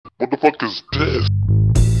What the fuck is this?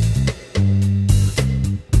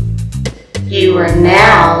 You are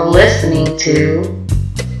now listening to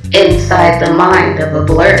Inside the Mind of a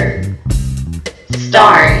Blerd,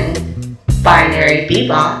 starring Binary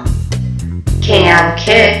Bebop, Cam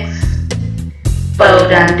Kicks, Bo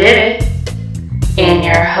Done Did It, and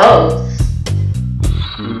your host.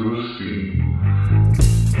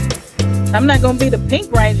 I'm not gonna be the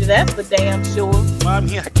Pink Ranger, that's for damn sure.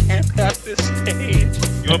 Mommy, I can't pass this stage.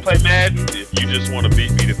 You wanna play Madden? If you just wanna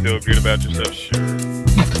beat me to feel good about yourself, sure.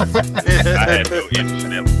 I had no interest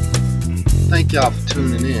in that. Thank y'all for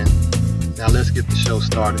tuning in. Now let's get the show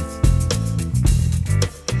started.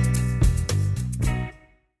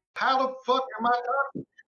 How the fuck am I talking?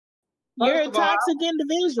 You're a toxic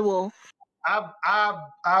individual.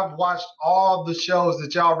 I've watched all the shows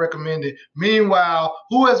that y'all recommended. Meanwhile,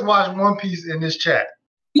 who has watched One Piece in this chat?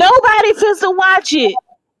 Nobody feels to watch it.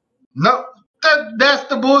 No, that's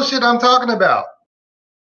the bullshit I'm talking about.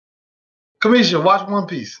 Kamisha, watch One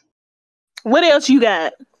Piece. What else you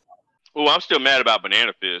got? Oh, I'm still mad about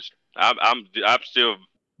Banana Fish. I'm still.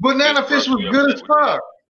 Banana Fish was good as fuck.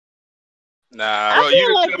 Nah, I bro, feel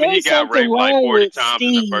you like just tell me he there's got raped something like wrong 40 with times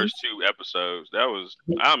in the Steve. first 2 episodes.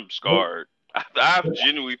 I'm scarred. I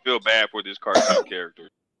genuinely feel bad for this cartoon character.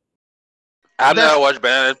 I've never watched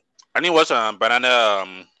Banana. I didn't watch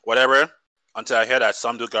Banana whatever until I heard that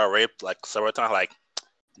some dude got raped like several times. Like,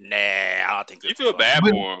 nah, I don't think You feel bad for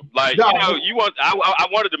him. Like, No. I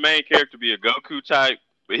wanted the main character to be a Goku type,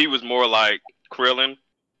 but he was more like Krillin.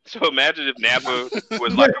 So imagine if Nappa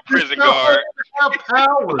was like a prison guard.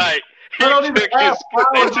 Like, they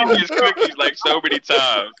took his cookies like so many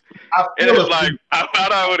times. And it's like, how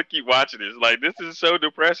do I want to keep watching this? Like, this is so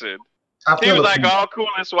depressing. He was like all cool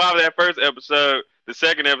and suave that first episode. The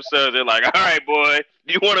second episode, they're like, all right, boy,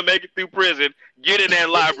 you want to make it through prison? Get in that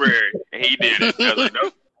library. And he did it. I was like,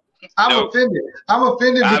 nope. I'm offended. I'm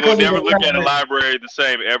offended I because will never look at a library the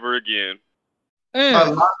same ever again.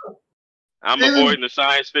 I'm avoiding the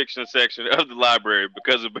science fiction section of the library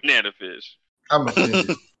because of Banana Fish. I'm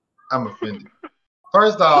offended. I'm offended.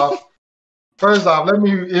 First off, let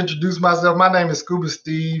me introduce myself. My name is Scuba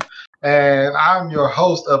Steve, and I'm your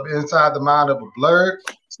host of Inside the Mind of a Blerd.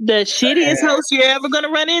 The shittiest host you're ever gonna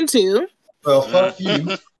run into. Well, fuck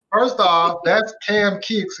you. First off, that's Cam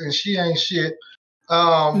Kicks, and she ain't shit. Go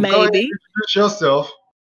ahead and Maybe. introduce yourself.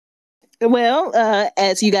 Well,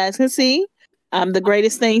 as you guys can see, I'm the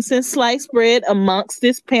greatest thing since sliced bread amongst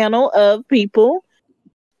this panel of people.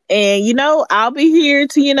 And, I'll be here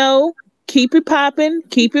to, keep it popping,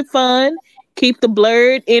 keep it fun, keep the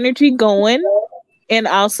Blerd energy going, and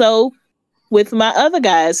also with my other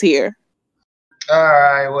guys here. All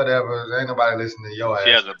right, whatever. Ain't nobody listening to your ass. She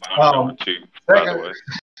has a bonus too, by the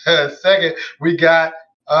way. Second, we got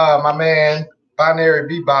my man, Binary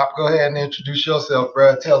Bebop. Go ahead and introduce yourself,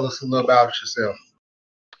 bro. Tell us a little about yourself.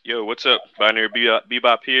 Yo, what's up? Binary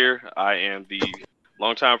Bebop here. I am the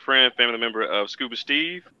longtime friend, family member of Scuba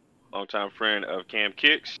Steve, longtime friend of Cam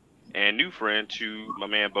Kicks, and new friend to my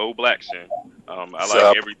man Bo Blackson. I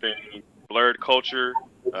like everything Blerd culture,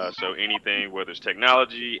 so anything, whether it's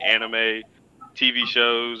technology, anime, TV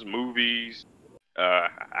shows, movies.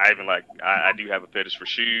 I do have a fetish for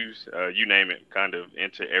shoes. You name it, kind of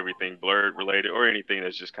into everything Blerd related or anything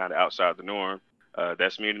that's just kind of outside the norm.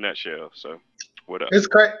 That's me in a nutshell. So, what up? It's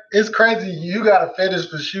crazy. You got a fetish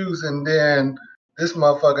for shoes, and then this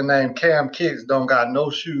motherfucker named Cam Kicks don't got no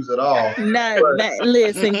shoes at all.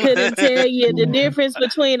 Listen, couldn't tell you the difference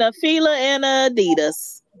between a Fila and a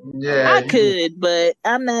Adidas. Yeah, I could, but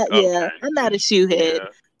I'm not. Okay. Yeah, I'm not a shoe head. Yeah.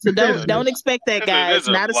 So don't expect that, guys. There's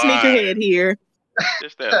a Not a line. sneakerhead here.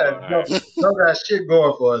 Just that line. don't got shit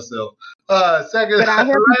going for herself. Second, But I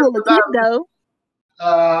help you pull a tip, though.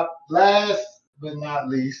 Last but not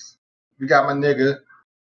least, we got my nigga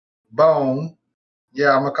Bone.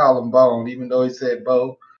 Yeah, I'm gonna call him Bone, even though he said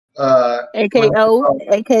Bo.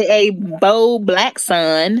 AKA Bo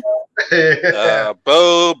Blackson.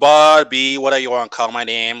 Bo, Bar, B, whatever you want to call my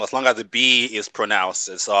name. As long as the B is pronounced,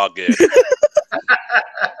 it's all good.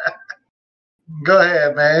 Go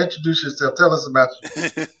ahead, man. Introduce yourself. Tell us about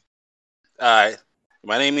you. All right.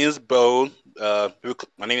 My name is Bo.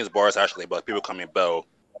 My name is Boris, actually, but people call me Bo.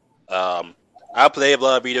 I play a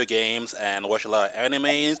lot of video games and watch a lot of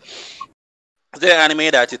animes. Is there an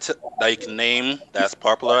anime that you can name that's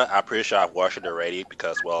popular? I'm pretty sure I've watched it already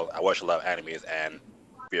because, well, I watch a lot of animes and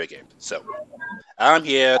video games. So, I'm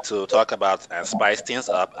here to talk about and spice things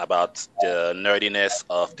up about the nerdiness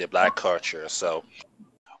of the black culture. So,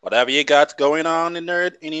 whatever you got going on in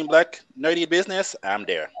black nerdy business, I'm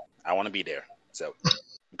there. I want to be there. So,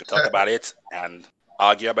 we can talk about it and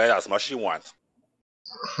argue about it as much as you want.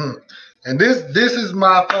 And this is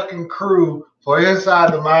my fucking crew for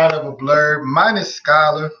Inside the Mind of a Blur. Mine is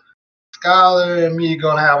Skylar. Skylar and me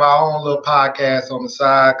gonna have our own little podcast on the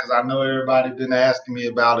side because I know everybody been asking me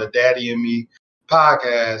about a Daddy and Me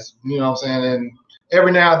podcast. You know what I'm saying? And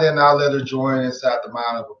every now and then I'll let her join Inside the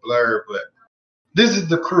Mind of a Blur. But this is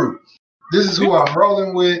the crew. This is who I'm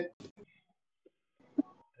rolling with.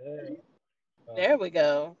 There we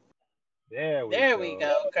go. There we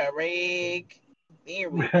go. Correct. There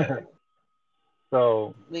we go.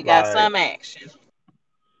 So we got some action.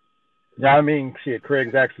 Yeah, I mean, shit,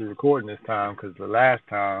 Craig's actually recording this time because the last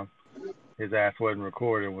time his ass wasn't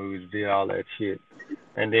recording when we did all that shit.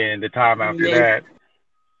 And then the time after that.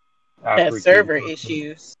 Had server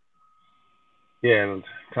issues. Yeah, the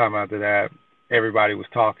time after that, everybody was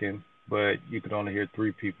talking, but you could only hear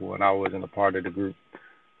 3 people, and I wasn't a part of the group.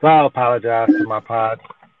 So I apologize to my pod.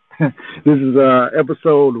 This is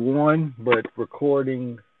episode 1, but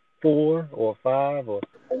recording 4 or 5 or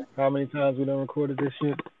how many times we done recorded this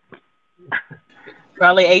shit?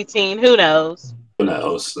 Probably 18. Who knows? Who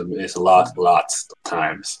knows? It's lots of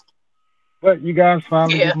times. But you guys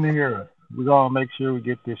finally getting to hear us. We're gonna make sure we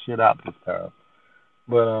get this shit out this time.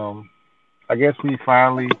 But I guess we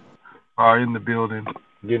finally are in the building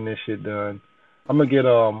getting this shit done. I'm gonna get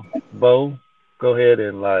Bo, go ahead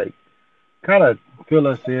and like kind of fill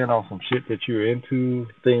us in on some shit that you're into,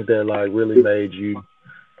 things that like really made you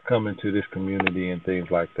come into this community and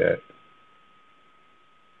things like that.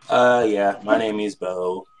 Yeah, my name is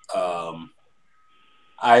Bo.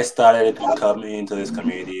 I started coming into this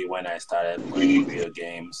community when I started playing video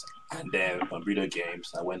games, and then from video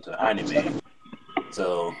games I went to anime.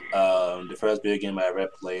 So the first video game I ever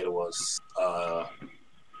played was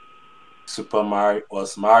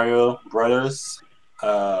Mario Brothers.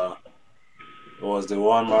 It was the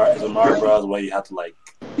one Mario Bros. Where you had to like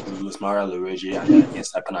use Mario Luigi and then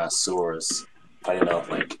it's like kind of swords fighting off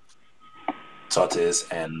like tortoise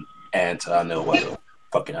and ant. I don't know what the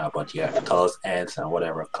fucking out, but yeah, tortoise, ants, and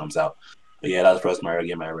whatever comes out. But yeah, that was the first Mario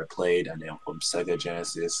game I ever played, and then from Sega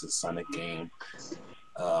Genesis, the Sonic game,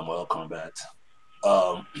 Mortal Kombat.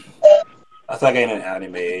 I started getting an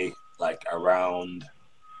anime like around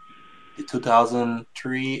the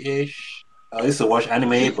 2003-ish. I used to watch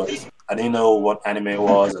anime, but I didn't know what anime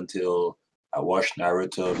was until I watched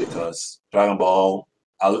Naruto because Dragon Ball.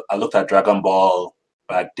 I looked at Dragon Ball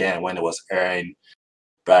back then when it was airing,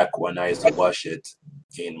 back when I used to watch it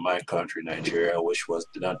in my country, Nigeria, which was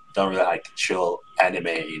don't really like chill anime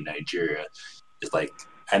in Nigeria. It's like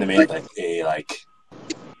anime is like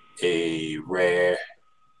a rare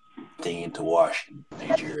thing to watch in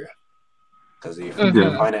Nigeria. Because if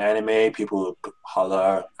you find an anime, people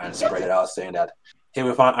holler and spread it out saying that, hey,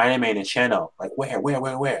 we found anime in the channel. Like,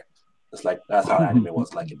 where? It's like, that's how anime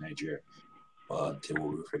was like in Nigeria. But until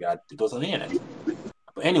we forgot it was on the internet.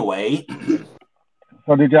 But anyway.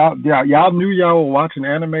 So did y'all knew y'all were watching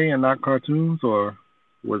anime and not cartoons, or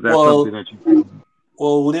was that something that you?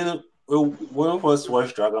 Well, when we first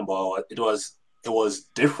watched Dragon Ball, it was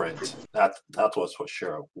different. That was for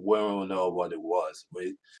sure. We don't know what it was.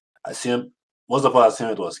 Most of us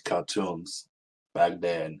assumed it was cartoons back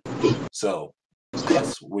then. So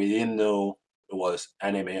yes, we didn't know it was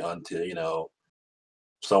anime until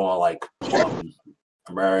someone like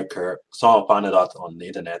America, someone found it out on the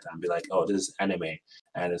internet and be like, "Oh, this is anime,"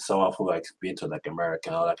 and then someone who like been to like America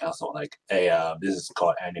and all that kind of stuff, like, "Hey, this is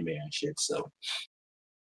called anime and shit." So,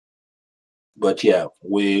 but yeah,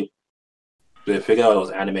 we figured out it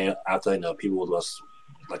was anime after people was,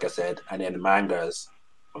 like I said, and then the mangas.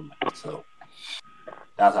 So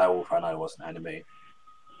that's how we found out it was an anime.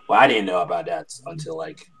 Well, I didn't know about that until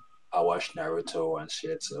like I watched Naruto and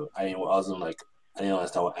shit. So I didn't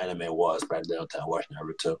understand what anime was back then until I watched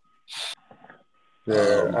Naruto.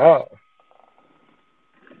 Yeah,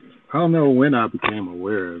 I don't know when I became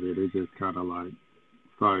aware of it. It just kind of like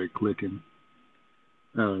started clicking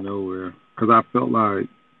out of nowhere. Because I felt like,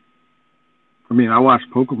 I watched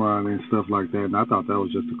Pokemon and stuff like that, and I thought that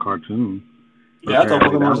was just a cartoon. Yeah, I thought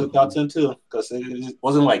Pokemon was a cartoon too, because it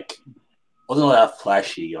wasn't that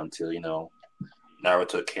flashy until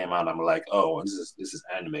Naruto came out. I'm like, oh, this is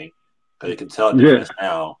anime. Because you can tell the difference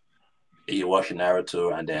now. You watch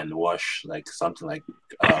Naruto and then watch like something like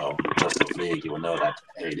Justice League, you will know that,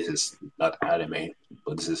 hey, this is not anime,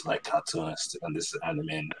 but this is like cartoon, and this is anime,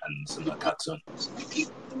 and this is not cartoon.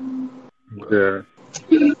 Yeah.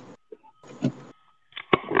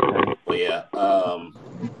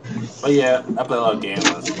 But yeah, I play a lot of games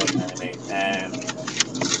on anime, and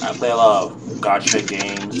I play a lot of gacha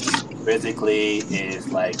games. Basically, it's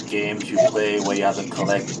like games you play where you have to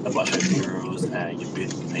collect a bunch of heroes and you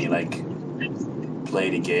play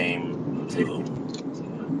the game to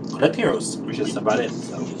collect heroes, which is about it.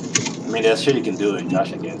 So, I mean, there's shit you can do in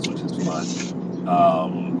gacha games, which is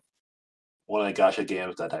fun. One of the gacha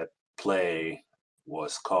games that I play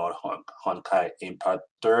was called Honkai Impact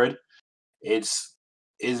 3rd. It's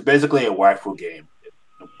basically a waifu game,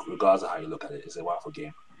 regardless of how you look at it. It's a waifu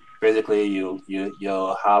game. Basically,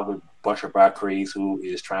 you'll have a bunch of Valkyries who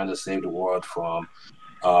is trying to save the world from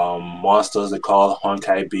monsters they call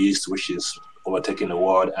Honkai Beast, which is overtaking the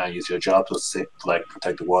world, and it's your job to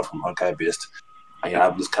protect the world from Honkai Beast. And you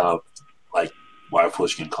have this kind of like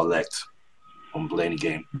waifus you can collect from playing the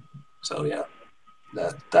game. So yeah,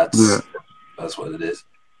 that's what it is.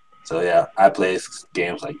 So yeah, I play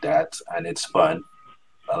games like that, and it's fun.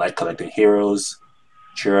 I like collecting heroes.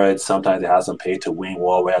 Sure, sometimes it has some pay to win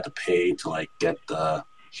war where you have to pay to like get the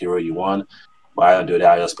hero you want. But I don't do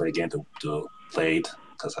that. I just play the game to play it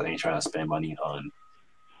because I ain't trying to spend money on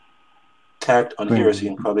heroes you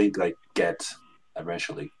can probably like get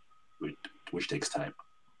eventually, which takes time.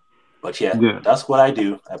 But yeah, that's what I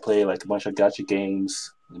do. I play like a bunch of gacha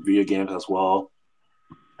games, video games as well,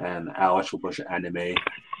 and I watch a bunch of anime.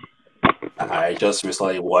 I just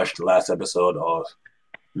recently watched the last episode of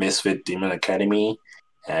Misfit Demon Academy,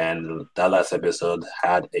 and that last episode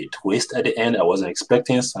had a twist at the end I wasn't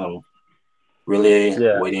expecting, so I'm really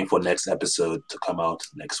waiting for next episode to come out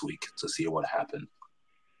next week to see what happened.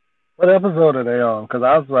 What episode are they on? Because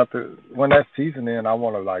I was about to, when that season ends, I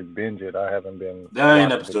want to like binge it. I haven't been. They're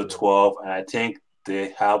in episode 12, and I think they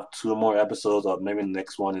have 2 more episodes, or maybe the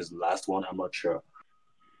next one is the last one. I'm not sure.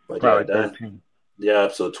 But probably 13. Yeah,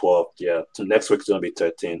 episode 12. Yeah, so next week's gonna be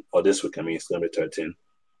 13, or this week it's gonna be 13.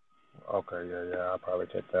 Okay, yeah, I'll probably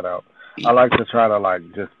check that out. I like to try to like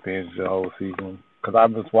just binge the whole season because I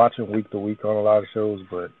was watching week to week on a lot of shows,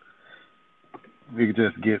 but it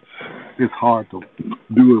just it's hard to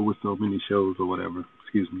do it with so many shows or whatever.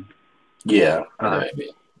 Excuse me. Yeah. Let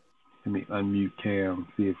me unmute Cam,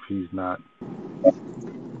 see if she's not.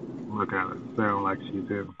 Look at her. Sound like she's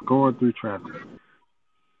going through traffic.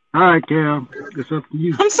 All right, Cam, it's up to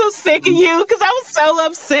you. I'm so sick of you because I was so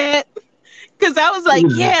upset. Because I was like,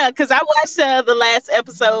 because I watched the latest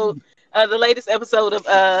episode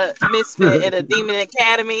of Misfit at a Demon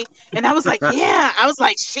Academy, and I was like, I was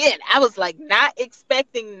like, shit, I was like not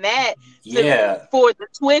expecting that for the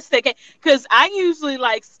twist that came. Because I usually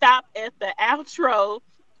like stop at the outro,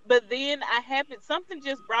 but then something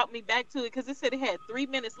just brought me back to it because it said it had 3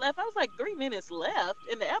 minutes left. I was like, 3 minutes left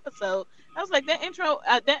in the episode. I was like, that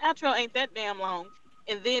outro ain't that damn long.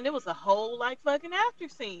 And then it was a whole like fucking after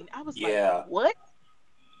scene. I was like, what?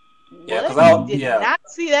 Yeah, because I did not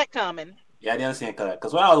see that coming. Yeah, I didn't see it coming.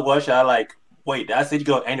 Because when I was watching, I like, wait, that's it?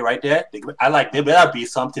 Go end right there? I like, there better be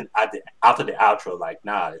something after the outro. Like,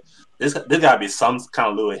 nah, this gotta be some kind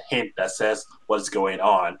of little hint that says what's going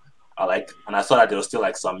on. And I saw that there was still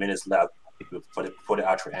like some minutes left for the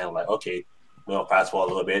outro end. Like, okay, we're gonna fast forward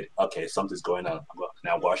a little bit. Okay, something's going on.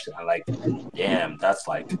 And I watched it. I'm like, damn, that's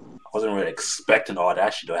like, I wasn't really expecting all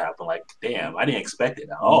that shit to happen. Like, damn, I didn't expect it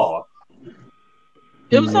at all.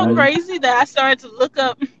 It was so crazy that I started to look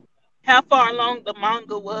up how far along the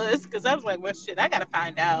manga was because I was like, well, shit, I gotta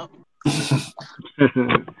find out.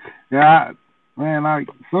 Yeah, man, like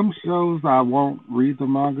some shows I won't read the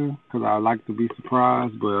manga because I like to be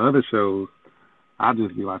surprised, but other shows I'll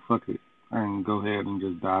just be like, fuck it, and go ahead and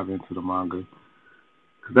just dive into the manga.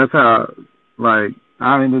 Cause that's how, like,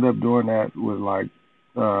 I ended up doing that with like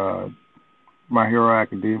My Hero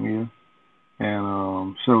Academia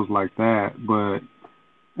and shows like that,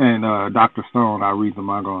 and Dr. Stone, I read the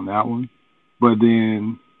manga on that one. But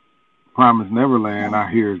then Promise Neverland, I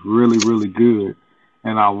hear is really, really good.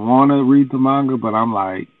 And I want to read the manga, but I'm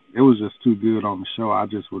like, it was just too good on the show. I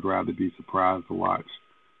just would rather be surprised to watch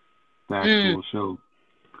the actual show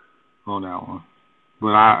on that one.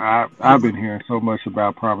 But I've been hearing so much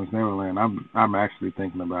about Promise Neverland. I'm actually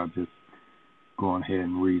thinking about just going ahead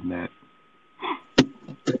and reading that.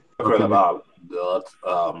 I've heard about the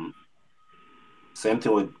same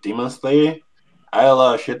thing with Demon Slayer. I have a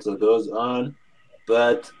lot of shit that goes on,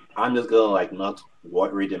 but I'm just gonna like not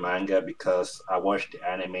read the manga because I watched the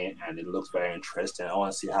anime and it looks very interesting. I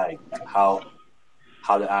want to see how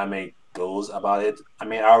the anime goes about it. I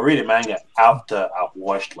mean, I'll read the manga after I've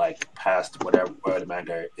watched like past where the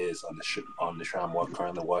manga is on the show I'm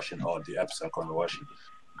currently watching or the episode I'm currently watching.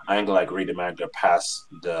 I ain't gonna like read the manga past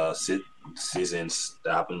the seasons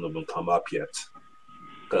that haven't even come up yet.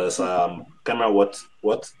 Because can't remember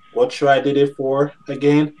what show I did it for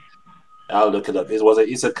again. I'll look it up. It was an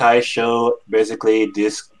isekai show. Basically,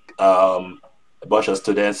 this a bunch of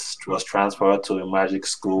students was transferred to a magic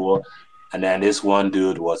school, and then this one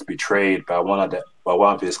dude was betrayed by one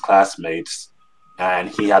of his classmates, and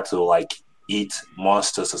he had to like eat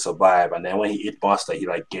monsters to survive. And then when he eat monster, he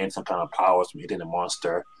like gained some kind of powers from eating the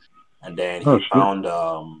monster. And then he found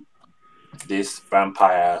this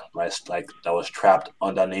vampire like that was trapped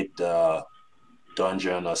underneath the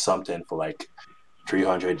dungeon or something for like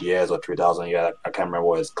 300 years or 3,000 years. I can't remember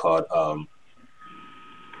what it's called.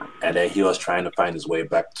 And then he was trying to find his way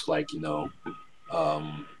back to like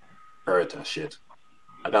Earth and shit.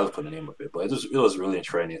 I gotta put the name of it, but it was really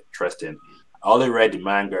interesting. I only read the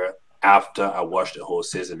manga after I watched the whole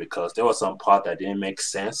season because there was some part that didn't make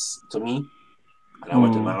sense to me, and I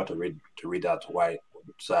went to the manga to read that twice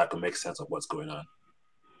so I could make sense of what's going on.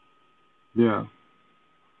 Yeah.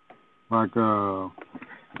 Like,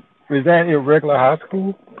 is that Irregular High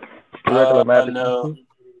School? Irregular Magic No,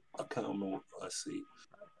 I can't remember. Let's see.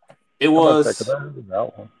 It was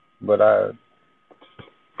that one, but I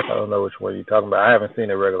don't know which one you're talking about. I haven't seen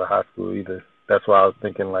Irregular High School either. That's why I was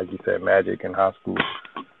thinking, like you said, Magic and High School.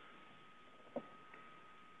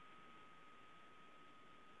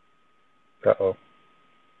 Uh-oh.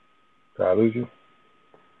 Did I lose you?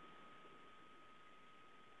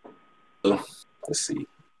 Let's see.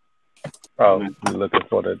 Oh, you're looking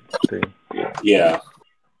for the thing. Yeah.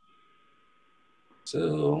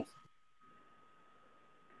 So.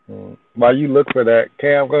 While you look for that,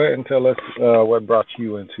 Cam, go ahead and tell us what brought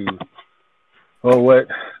you into, or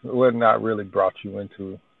what not really brought you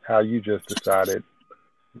into, how you just decided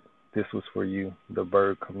this was for you, the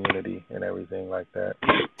bird community and everything like that.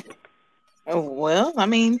 Well, I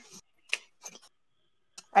mean,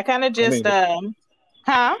 I kind of just, I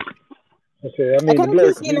kind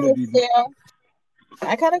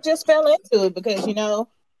of just fell into it because,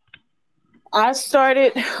 I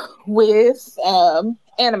started with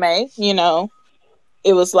anime,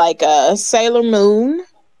 it was like Sailor Moon.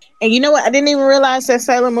 And you know what? I didn't even realize that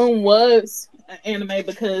Sailor Moon was an anime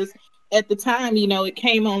because at the time, it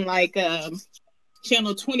came on like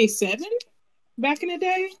channel 27 back in the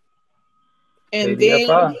day. And then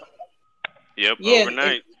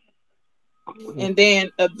overnight. And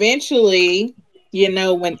then eventually,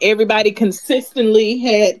 when everybody consistently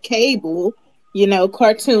had cable,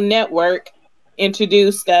 Cartoon Network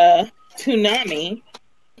introduced Toonami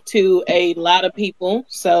to a lot of people.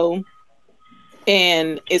 So,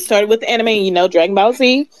 and it started with anime, Dragon Ball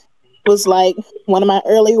Z was like one of my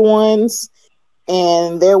early ones.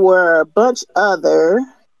 And there were a bunch other.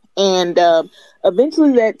 And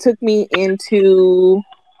eventually that took me into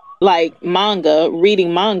like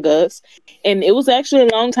reading mangas. And it was actually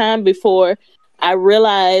a long time before I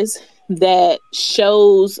realized that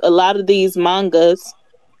a lot of these mangas,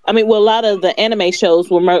 a lot of the anime shows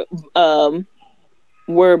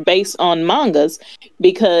were based on mangas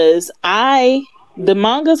because the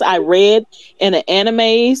mangas I read and the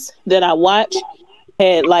animes that I watched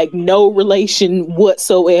had like no relation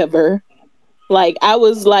whatsoever. Like I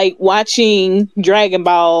was like watching Dragon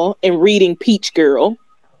Ball and reading Peach Girl.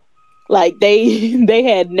 Like they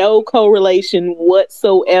had no correlation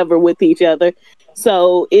whatsoever with each other.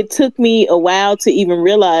 So it took me a while to even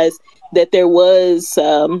realize that there was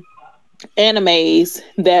animes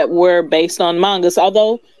that were based on mangas.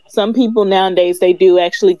 Although some people nowadays, they do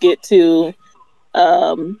actually get to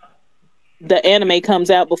the anime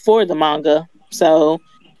comes out before the manga. So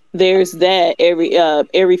there's that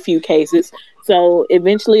every few cases. So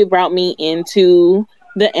eventually it brought me into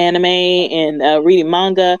the anime and reading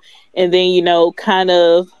manga. And then, kind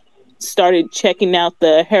of started checking out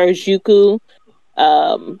the Harajuku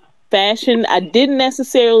fashion. I didn't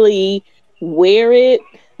necessarily wear it,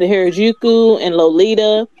 the Harajuku and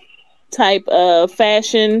Lolita type of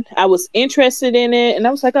fashion. I was interested in it and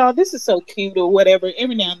I was like, oh, this is so cute or whatever.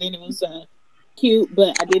 Every now and then it was cute,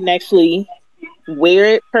 but I didn't actually wear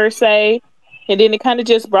it per se. And then it kind of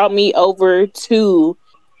just brought me over to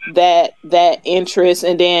that interest.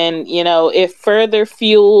 And then, it further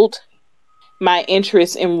fueled my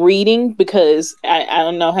interest in reading because I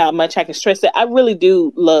don't know how much I can stress it. I really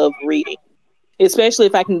do love reading, especially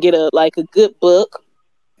if I can get a good book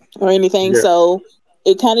or anything. Yeah. So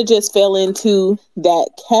it kind of just fell into that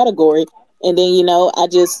category. And then, I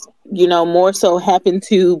just, more so happened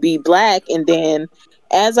to be Black. And then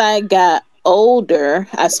as I got older,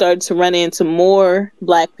 I started to run into more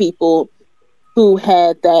Black people who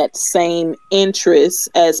had that same interest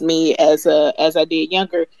as me as I did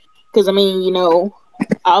younger. Because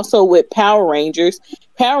also with Power Rangers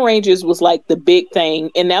was like the big thing,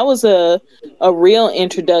 and that was a real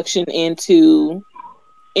introduction into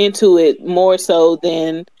it more so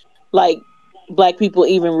than like Black people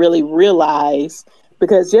even really realize,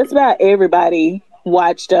 because just about everybody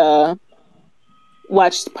watched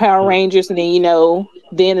watched Power Rangers, and then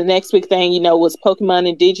then the next big thing was Pokemon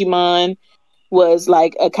and Digimon. Was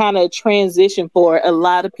like a kind of transition for a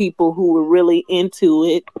lot of people who were really into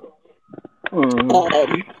it.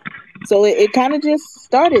 So it kind of just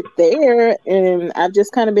started there, and I've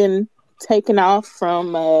just kind of been taken off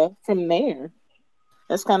from there.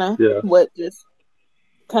 That's kind of what just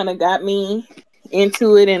kind of got me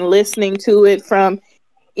into it and listening to it from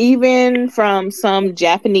some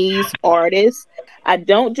Japanese artists. I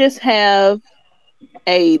don't just have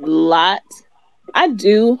a lot. I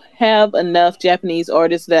do have enough Japanese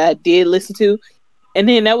artists that I did listen to. And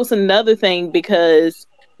then that was another thing, because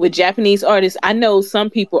with Japanese artists, I know some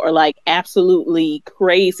people are like absolutely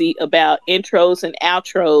crazy about intros and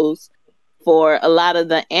outros for a lot of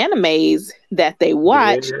the animes that they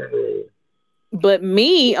watch. Yeah. But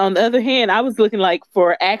me, on the other hand, I was looking like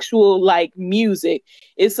for actual like music.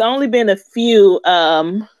 It's only been a few.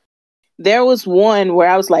 There was one where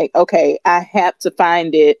I was like, okay, I have to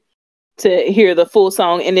find it to hear the full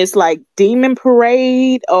song, and it's like Demon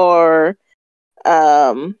Parade, or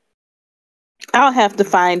I'll have to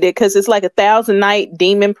find it because it's like 1,000 Night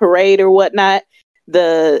Demon Parade or whatnot.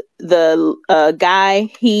 The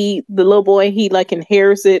guy, the little boy, he like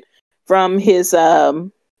inherits it from his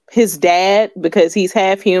dad, because he's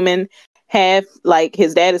half human, half like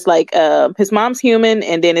his dad is like his mom's human,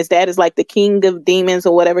 and then his dad is like the king of demons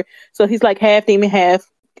or whatever. So he's like half demon, half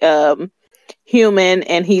human,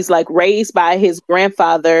 and he's like raised by his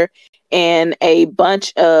grandfather and a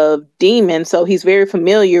bunch of demons, so he's very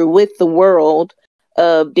familiar with the world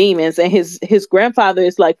of demons. And his grandfather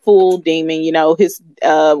is like full demon. His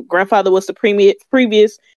grandfather was the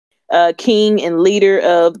previous king and leader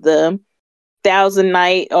of the 1,000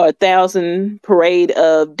 Night or 1,000 Parade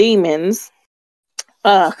of Demons.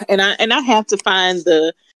 And I have to find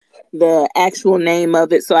the actual name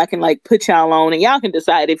of it so I can like put y'all on, and y'all can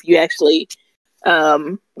decide if you actually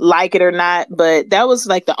like it or not. But that was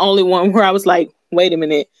like the only one where I was like, wait a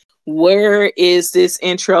minute, where is this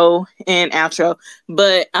intro and outro?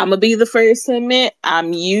 But I'm gonna be the first to admit,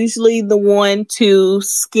 I'm usually the one to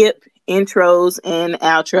skip intros and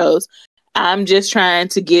outros. I'm just trying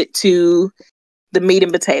to get to the meat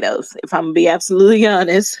and potatoes. If I'm gonna be absolutely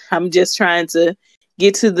honest, I'm just trying to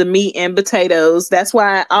get to the meat and potatoes. That's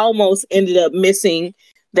why I almost ended up missing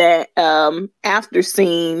that after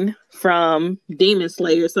scene from Demon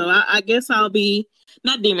Slayer. So I guess I'll be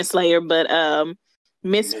not Demon Slayer, but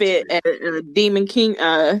Misfit at Demon King,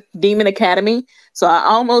 Demon Academy. So I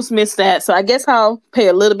almost missed that. So I guess I'll pay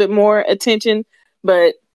a little bit more attention.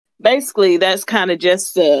 But basically, that's kind of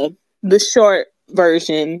just the short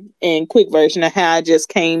version and quick version of how I just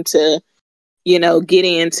came to, get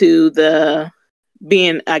into the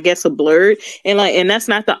being, I guess, a blurred, and that's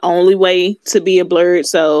not the only way to be a blurred.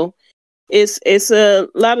 So it's a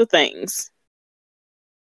lot of things.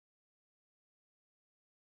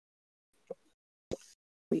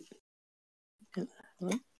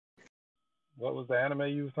 What was the anime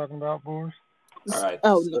you was talking about, Boris? All right.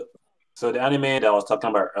 Oh, so the anime that I was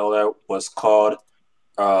talking about earlier was called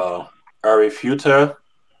Arifuter.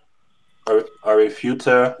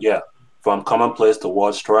 Yeah, from Commonplace to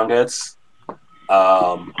World's Strongest.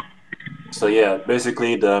 So yeah,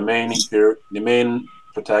 basically the main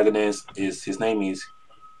protagonist his name is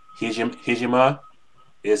Hijima.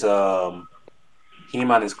 Is him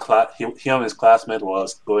and his classmate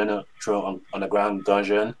was going through an underground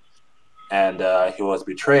dungeon, and he was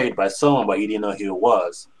betrayed by someone, but he didn't know who it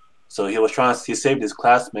was. So he saved his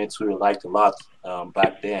classmates who he liked a lot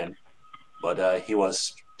back then, but he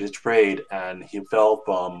was betrayed, and he fell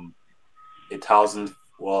from he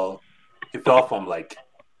fell from like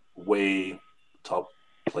way top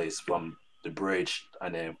place from the bridge,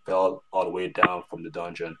 and then fell all the way down from the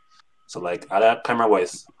dungeon. So like I can't remember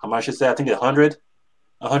how much it said. I think 100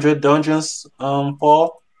 dungeons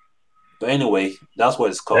fall. But anyway, that's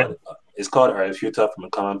what it's called. Yeah. It's called Arifuter from a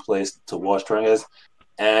Commonplace to World's Strongest,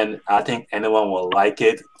 and I think anyone will like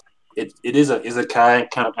it. It is a kind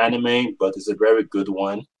of anime, but it's a very good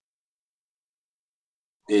one.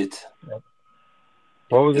 What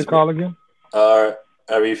was it called again?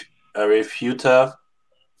 Arifuter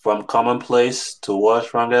from Commonplace to World's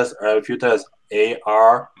Strongest. Arifuter is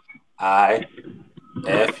ARIFURETA.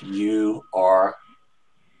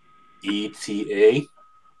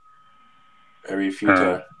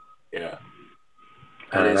 Arifuter. Yeah.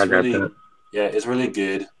 And it's really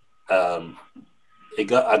good. I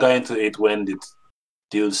got into it when the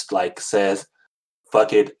dudes like says,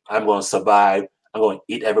 "Fuck it, I'm gonna survive. I'm gonna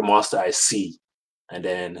eat every monster I see," and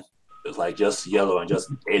then it was like just yellow and just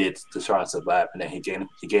ate it to try and survive. And then he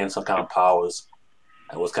gained some kind of powers.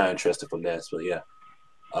 I was kind of interested from that. So yeah,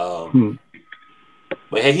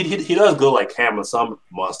 But hey, he does go like ham on some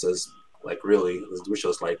monsters, like really, which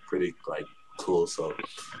was like pretty like cool. So,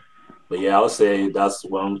 but yeah, I would say that's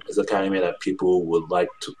one is a kind of anime that people would like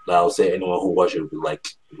to. I would say anyone who watches it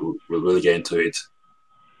would really get into it.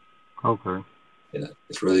 Okay. Yeah,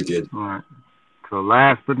 it's really good. All right. So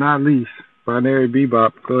last but not least, Binary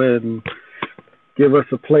Bebop, go ahead and give us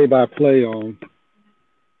a play-by-play on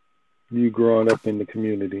you growing up in the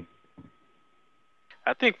community.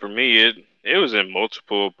 I think for me, it was in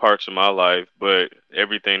multiple parts of my life, but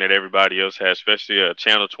everything that everybody else has, especially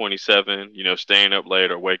Channel 27, staying up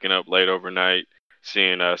late or waking up late overnight,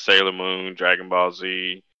 seeing Sailor Moon, Dragon Ball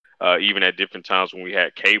Z, even at different times when we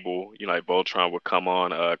had cable, like Voltron would come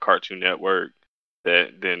on Cartoon Network.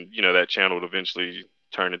 That channel would eventually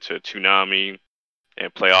turn into Toonami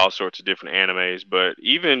and play all sorts of different animes. But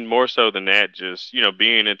even more so than that, just,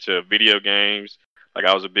 being into video games, like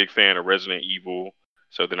I was a big fan of Resident Evil.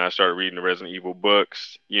 So then I started reading the Resident Evil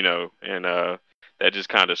books, and that just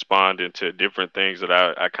kind of spawned into different things that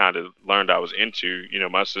I kind of learned I was into.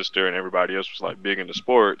 My sister and everybody else was like big into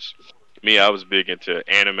sports. Me, I was big into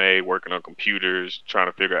anime, working on computers, trying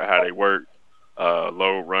to figure out how they work,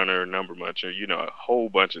 load runner, number muncher, a whole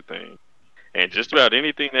bunch of things. And just about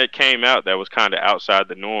anything that came out that was kind of outside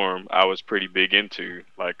the norm, I was pretty big into,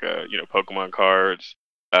 like, Pokemon cards.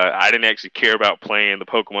 I didn't actually care about playing the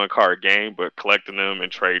Pokemon card game, but collecting them and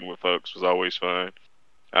trading with folks was always fun.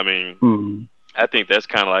 I mean, I think that's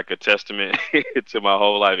kind of like a testament to my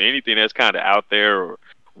whole life. Anything that's kind of out there or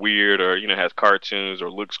weird or, has cartoons or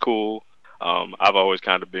looks cool, I've always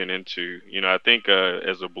kind of been into. I think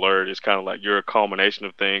as a blurred, it's kind of like you're a culmination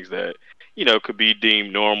of things that, could be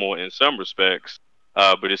deemed normal in some respects,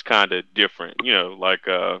 but it's kind of different. Like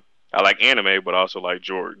I like anime, but also like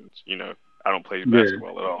Jordans, I don't play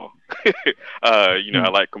basketball at all. I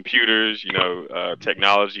like computers,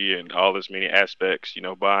 technology and all this many aspects,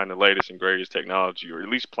 buying the latest and greatest technology or at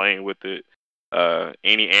least playing with it.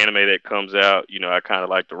 Any anime that comes out, I kind of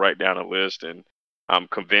like to write down a list, and I'm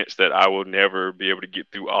convinced that I will never be able to get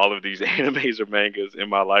through all of these animes or mangas in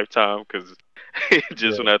my lifetime because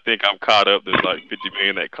when I think I'm caught up, there's like 50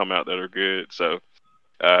 million that come out that are good. So,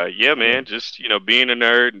 man, just, being a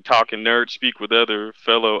nerd and talking nerd speak with other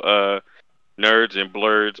fellow nerds and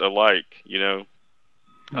blurs alike,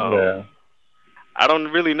 I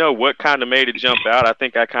don't really know what kind of made it jump out. I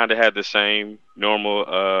think I kind of had the same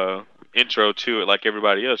normal intro to it like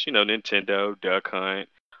everybody else, Nintendo, Duck Hunt.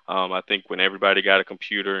 I think when everybody got a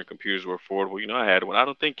computer and computers were affordable, I had one. I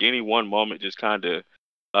don't think any one moment just kind of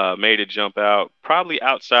made it jump out, probably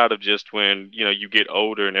outside of just when, you get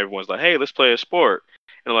older and everyone's like, hey, let's play a sport.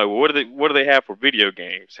 And I'm like, well, what do they have for video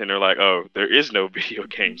games? And they're like, oh, there is no video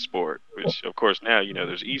game sport, which of course now,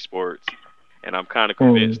 there's esports. And I'm kind of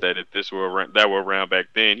convinced that if this were around back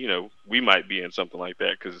then, we might be in something like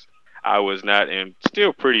that because I was not and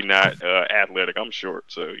still pretty not athletic. I'm short,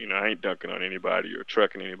 so, I ain't dunking on anybody or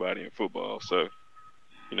trucking anybody in football. So,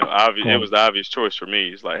 it was the obvious choice for me.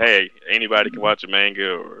 It's like, hey, anybody can watch a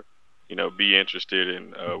manga or, be interested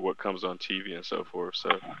in what comes on TV and so forth.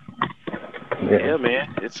 So, yeah,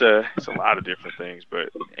 man, it's a lot of different things, but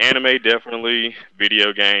anime definitely,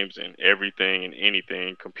 video games, and everything and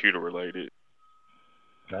anything computer related.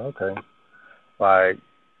 Okay. Like,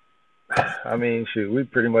 I mean, shoot, we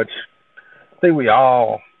pretty much I think me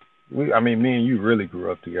and you really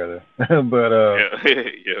grew up together. But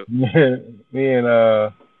me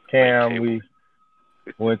and Cam, we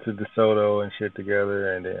went to DeSoto and shit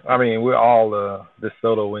together, and we're all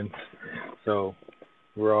DeSotoans, so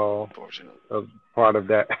we're all a part of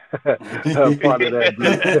that part of that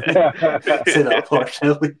group.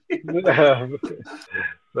 Unfortunately.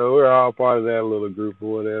 So we're all part of that little group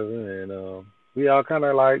or whatever, and we all kind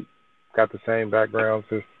of like got the same backgrounds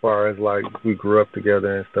as far as like we grew up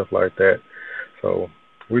together and stuff like that. So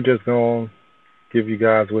we're just gonna give you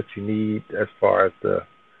guys what you need as far as the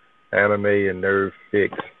anime and nerd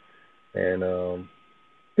fix, and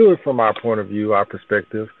do it from our point of view, our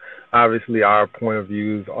perspective. Obviously, our point of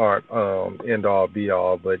views aren't end all be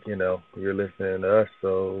all, but you're listening to us,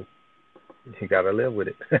 so you gotta live with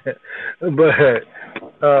it. But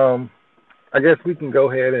I guess we can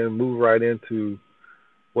go ahead and move right into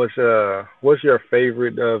what's your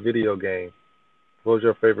favorite video game? What was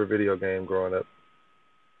your favorite video game growing up?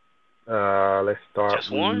 Let's start.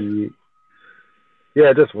 Just one?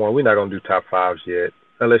 Yeah, just one. We're not gonna do top fives yet,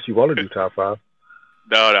 unless you want to do top five.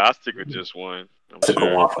 No, I'll stick with just one. Stick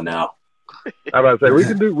with one for now. I'm about to say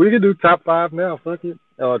we can do top five now. Fuck it.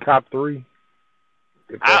 Top three.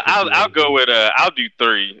 I'll go with I'll do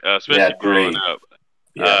three, especially growing up.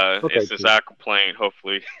 Okay, since cool. I complained,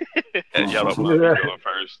 hopefully y'all don't mind me going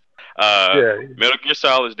first. Metal Gear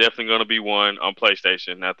Solid is definitely going to be one on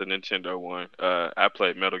PlayStation, not the Nintendo one. I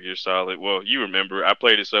played Metal Gear Solid. Well, you remember, I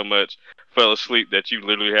played it so much, fell asleep that you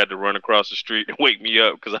literally had to run across the street and wake me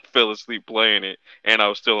up because I fell asleep playing it, and I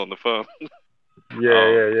was still on the phone.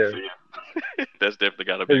 Yeah. So that's definitely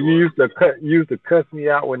got to Hey, be you one. used to cuss me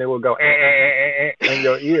out when they would go in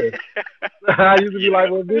your ear. I used to be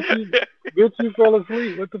like, well, bitch, you fell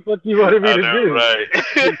asleep. What the fuck you wanted me I to know, do? right?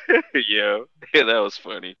 Yeah, that was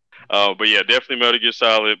funny. But yeah, definitely Metal Gear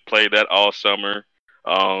Solid. Played that all summer.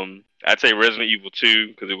 I'd say Resident Evil 2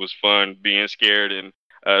 because it was fun being scared, and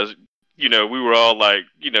we were all like,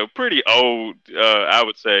 pretty old. I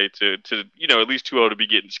would say to at least too old to be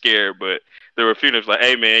getting scared. But there were a few that was like,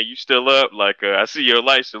 hey man, you still up? Like, I see your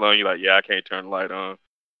light still on. You're like, yeah, I can't turn the light off.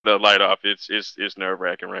 It's nerve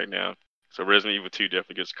wracking right now. So Resident Evil 2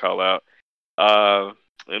 definitely gets a call out.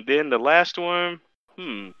 And then the last one,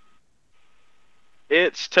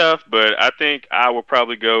 it's tough, but I think I would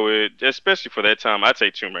probably go with, especially for that time, I'd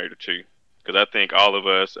say Tomb Raider 2, because I think all of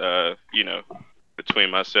us,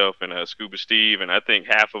 between myself and Scuba Steve, and I think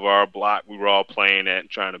half of our block, we were all playing that and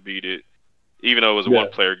trying to beat it. Even though it was a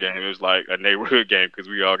one-player game, it was like a neighborhood game because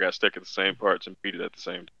we all got stuck at the same parts and beat it at the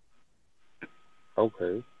same time.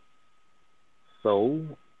 Okay. So,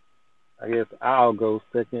 I guess I'll go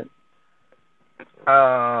second.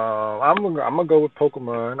 I'm gonna go with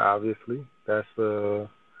Pokemon. Obviously, that's the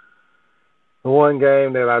one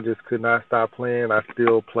game that I just could not stop playing. I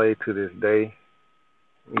still play to this day,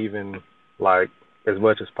 even like as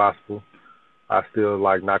much as possible. I still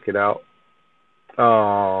like knock it out.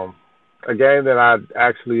 A game that I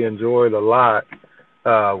actually enjoyed a lot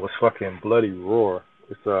was fucking Bloody Roar.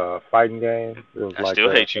 It's a fighting game. It was I like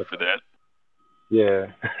still hate you for that.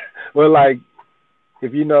 Yeah. Well, like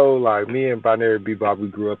if you know, like me and Binary Bebop, we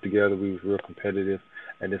grew up together. We was real competitive,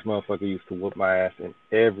 and this motherfucker used to whoop my ass in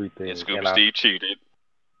everything. And Scuba Steve cheated.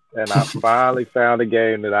 And I finally found a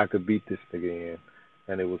game that I could beat this nigga in,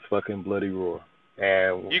 and it was fucking Bloody Roar.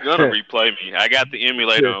 And you're gonna replay me. I got the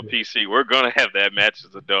emulator on PC. We're gonna have that match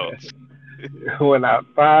as adults. when I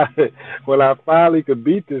finally could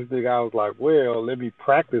beat this nigga, I was like, well, let me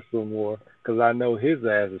practice some more, because I know his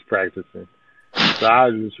ass is practicing. So I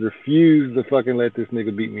just refused to fucking let this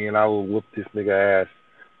nigga beat me, and I would whoop this nigga ass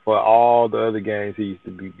for all the other games he used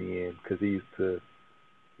to beat me in, because he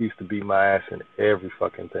used to beat my ass in every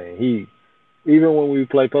fucking thing. Even when we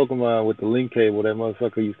play Pokemon with the link cable, that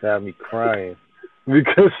motherfucker used to have me crying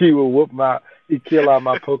because he'd kill out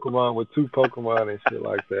my Pokemon with 2 Pokemon and shit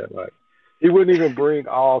like that. Like, he wouldn't even bring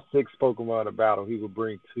all 6 Pokemon to battle. He would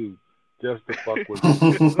bring 2 just to fuck with me.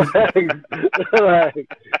 Like,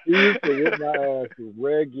 he used to whip my ass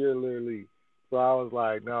regularly. So I was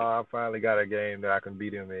like, no, I finally got a game that I can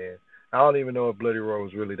beat him in. I don't even know if Bloody Roar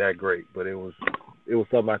was really that great, but it was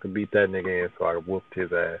something I could beat that nigga in, so I whooped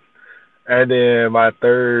his ass. And then my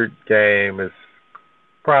third game is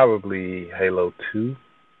probably Halo 2.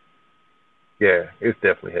 Yeah, it's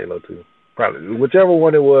definitely Halo 2. Probably whichever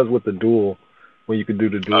one it was with the dual, when you could do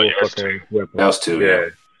the dual fucking weapon. That was 2, yeah.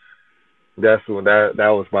 That's one. That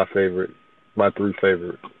was my favorite. My 3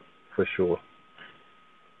 favorite for sure.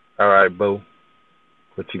 All right, Bo,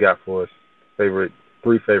 what you got for us? 3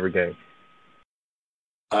 favorite games.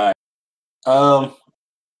 All right.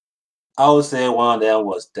 I would say one of them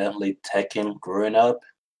was definitely Tekken growing up,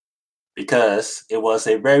 because it was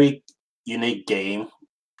a very unique game.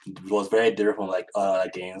 It was very different from like other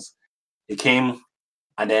games. It came,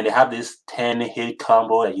 and then they have this 10-hit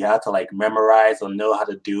combo that you have to like memorize or know how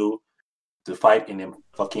to do to fight in a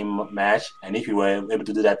fucking match. And if you were able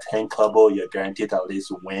to do that 10 combo, you're guaranteed to at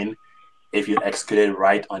least win if you execute it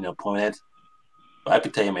right on your opponent. But I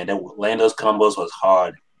could tell you, man, that laying those combos was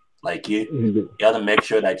hard. Like you have to make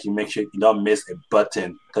sure that you don't miss a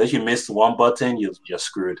button. Because if you miss one button, you're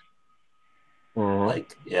screwed. Mm-hmm.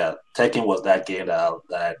 Like, yeah, Tekken was that game that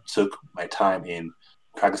I took my time in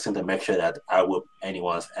practicing to make sure that I whoop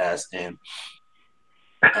anyone's ass in.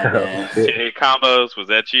 And then, combos, was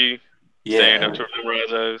that you? Yeah. Staying up to memorize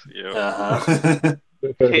those? Yeah.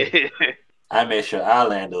 I made sure I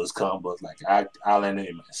land those combos. Like, I landed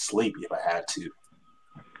in my sleep if I had to.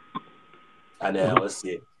 And then, let's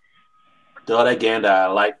see. The other game that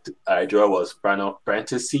I enjoyed was Final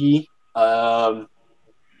Fantasy. I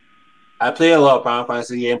play a lot of Final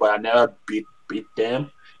Fantasy games, but I never beat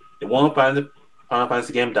them. The one Final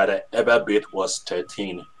Fantasy game that I ever beat was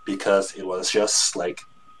 13, because it was just like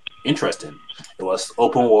interesting. It was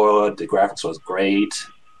open world. The graphics was great.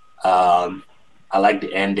 I liked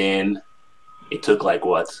the ending. It took like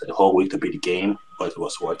a whole week to beat the game, but it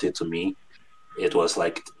was worth it to me. it was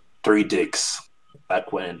like 3 dicks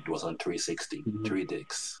back when it was on 360. 3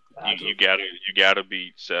 dicks. You gotta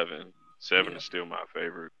beat 7. 7 is still my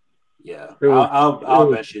favorite. Yeah,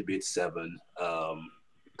 I'll bet you beat 7. I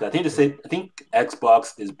think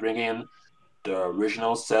Xbox is bringing the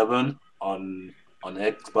original 7 on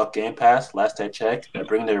Xbox Game Pass. Last I checked, they're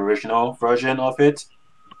bringing the original version of it.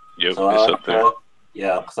 Yep, so it's up there.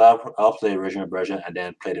 I'll play the original version and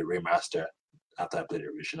then play the remaster after I play the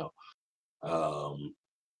original.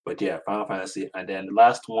 But yeah, Final Fantasy, and then the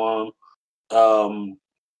last one,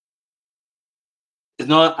 it's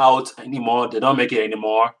not out anymore. They don't make it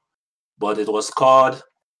anymore, but it was on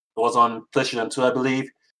PlayStation 2, I believe.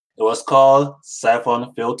 It was called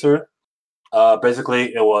Siphon Filter.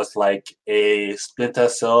 Basically, it was like a Splinter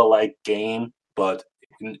Cell like game, but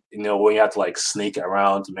when you have to like sneak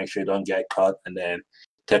around to make sure you don't get caught, and then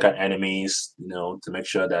take out enemies, to make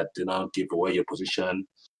sure that they don't give away your position.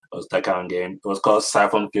 It was that kind of game. It was called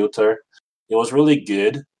Siphon Filter. It was really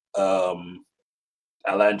good. I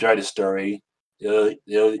enjoyed the story.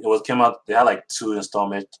 It came out. They had like 2 install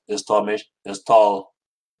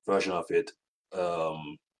version of it.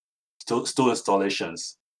 Two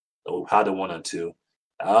installations. So had the 1 and 2.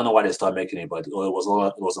 I don't know why they started making it, but it was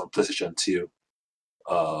on PlayStation 2.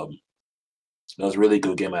 It was a really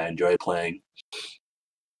good game. I enjoyed playing.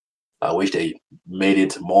 I wish they made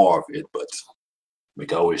it more of it, but we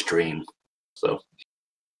can always dream. So,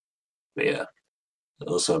 but yeah,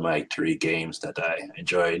 those are my 3 games that I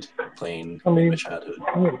enjoyed playing in my childhood.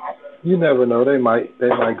 You never know. They might go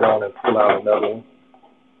on and pull out another one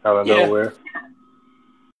out of nowhere.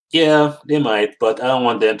 Yeah, they might, but I don't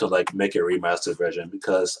want them to like make a remastered version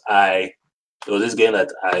because there was this game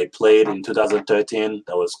that I played in 2013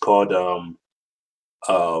 that was called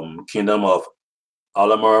Kingdom of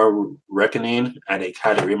Amalur Reckoning, and it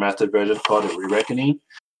had a remastered version called The Re-Reckoning,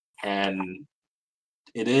 and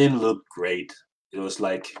it didn't look great. It was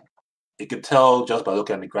like you could tell just by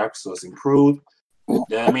looking at the graphics it was improved. The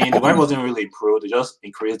graphics wasn't really improved. They just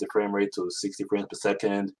increased the frame rate to 60 frames per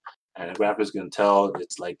second. And the graphics, you can tell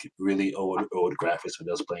it's like really old graphics when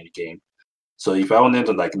just playing the game. So if I wanted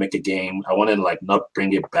to like make a game, I wanted to like not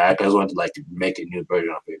bring it back. I just wanted to like make a new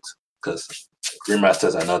version of it because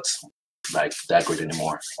remasters are not like that great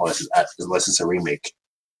anymore, unless it's a remake.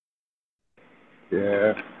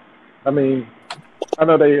 Yeah, I know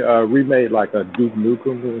they remade like a Duke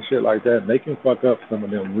Nukem and shit like that. And they can fuck up some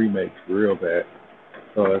of them remakes real bad.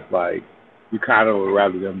 So it's like you kind of would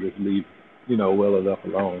rather them just leave, well enough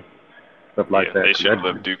alone. Stuff like that. They should have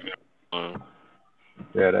left Duke Nukem alone.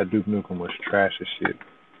 Yeah, that Duke Nukem was trash as shit.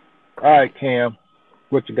 All right, Cam,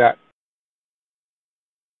 what you got?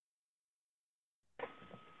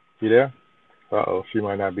 You there? Uh-oh, she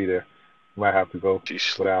might not be there. You might have to go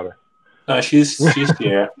without her. No, she's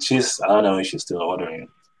here. I don't know if she's still ordering.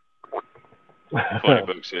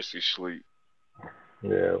 $20 says she's asleep.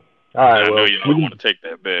 Yeah. All right. I know you don't want to take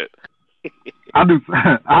that bet. I'll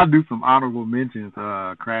do some honorable mentions.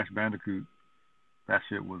 Crash Bandicoot. That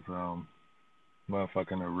shit was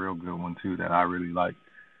motherfucking a real good one too that I really like.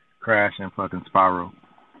 Crash and fucking Spyro.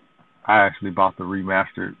 I actually bought the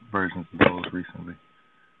remastered versions of those recently.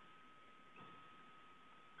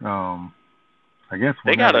 I guess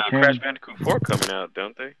they got a Crash Bandicoot 4 coming out,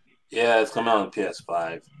 don't they? Yeah, it's coming out on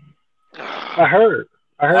PS5. I heard.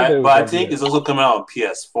 But I think it's also coming out on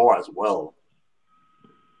PS4 as well.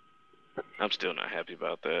 I'm still not happy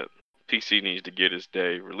about that. PC needs to get its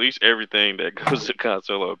day. Release everything that goes to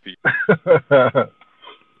console or PC.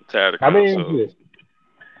 Tired of consoles.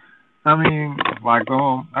 I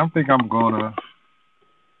think I'm gonna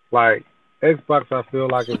like Xbox. I feel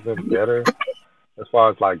like it's been better as far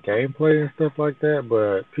as like gameplay and stuff like that.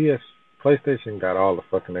 But PlayStation got all the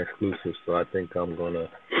fucking exclusives, so I think I'm gonna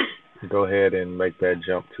go ahead and make that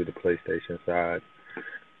jump to the PlayStation side.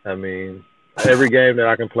 Every game that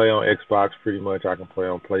I can play on Xbox, pretty much I can play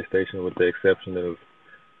on PlayStation, with the exception of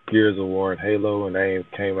Gears of War and Halo, and they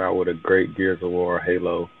came out with a great Gears of War or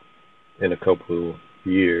Halo in a couple of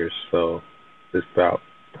years. So I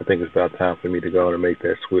think it's about time for me to go and make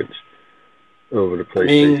that switch over to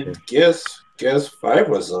PlayStation. Gears 5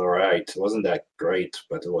 was alright. It wasn't that great,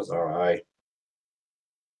 but it was alright.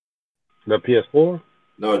 The PS4?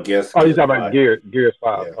 No, Gears. Oh, you're talking about Gears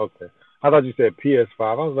 5. Yeah. Okay. I thought you said PS5.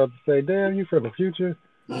 I was about to say, damn, you from the future?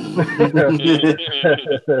 I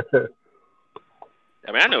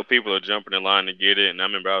know people are jumping in line to get it, and I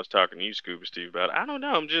remember I was talking to you, Scuba Steve, about it. I don't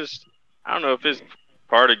know. I don't know if it's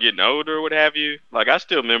part of getting older or what have you. Like, I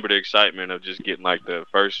still remember the excitement of just getting, like, the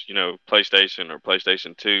first, PlayStation or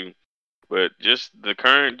PlayStation 2. But just the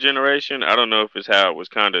current generation, I don't know if it's how it was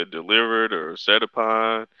kind of delivered or set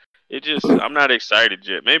upon. I'm not excited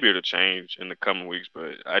yet. Maybe it'll change in the coming weeks,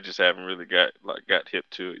 but I just haven't really got hip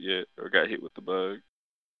to it yet, or got hit with the bug.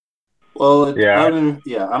 Well,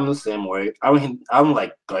 I'm the same way. I'm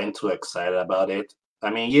like going too excited about it.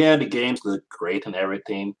 I mean, yeah, the games look great and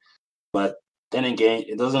everything, but then again,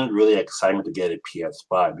 it doesn't really excite me to get a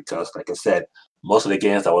PS5 because, like I said, most of the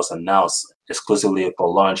games that was announced exclusively for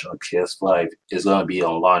launch on PS5 is going to be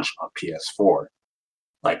on launch on PS4.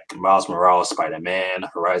 Like Miles Morales, Spider-Man,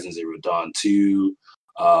 Horizon Zero Dawn 2,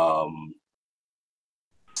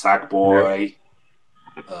 Sackboy,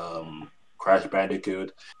 Crash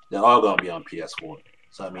Bandicoot. They're all going to be on PS4.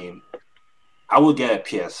 So, I mean, I would get a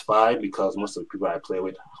PS5 because most of the people I play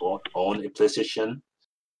with own a PlayStation.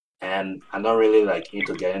 And I'm not really like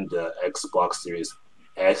into getting the Xbox Series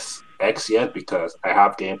X yet because I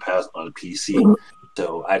have Game Pass on PC.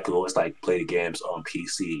 So I could always like play the games on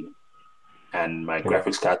PC. And my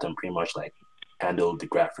graphics card can pretty much like handle the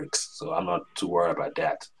graphics, so I'm not too worried about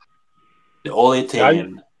that. The only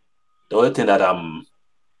thing that I'm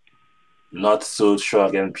not so sure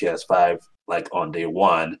of getting PS5 like on day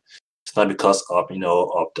one, it's not because of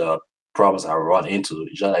of the problems I run into.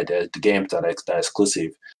 It's just like the games that are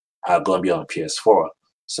exclusive are going to be on PS4.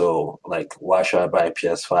 So like, why should I buy a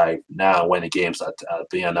PS5 now when the games that are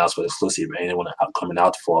being announced for exclusive and anyone are coming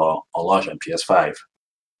out for on launch on PS5?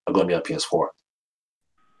 I'm going to be on PS4.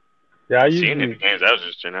 Yeah, seeing the games I was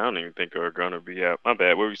just saying, I don't even think are going to be out. My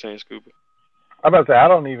bad. What were you saying, Scuba? I'm about to say I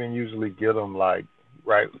don't even usually get them like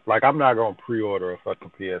I'm not gonna pre-order a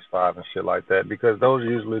fucking PS5 and shit like that because those are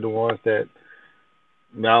usually the ones that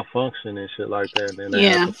malfunction and shit like that, and then they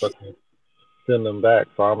have to fucking send them back.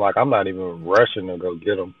 So I'm like, I'm not even rushing to go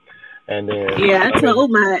get them. And then I told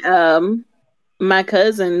my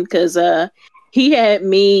cousin because he had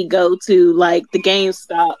me go to like the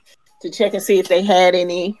GameStop to check and see if they had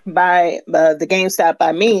any by the GameStop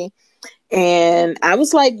by me, and I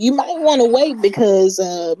was like, you might want to wait because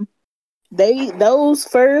those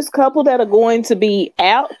first couple that are going to be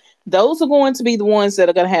out, those are going to be the ones that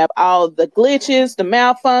are going to have all the glitches, the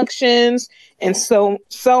malfunctions, and so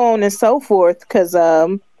on and so forth. Because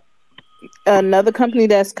another company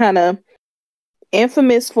that's kind of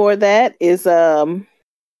infamous for that is the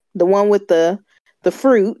one with the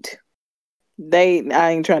fruit.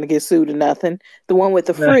 I ain't trying to get sued or nothing. The one with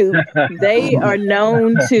the fruit, they are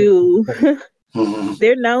known to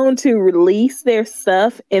they're known to release their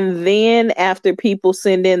stuff, and then after people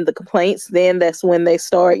send in the complaints, then that's when they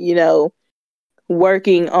start,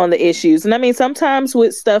 working on the issues. And I mean, sometimes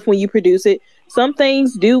with stuff when you produce it, some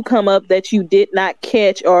things do come up that you did not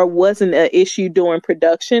catch or wasn't an issue during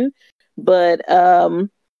production. But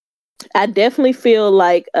I definitely feel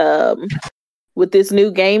like with this new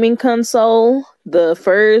gaming console, the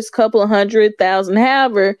first couple of 100,000,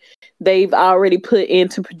 however, they've already put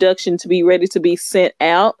into production to be ready to be sent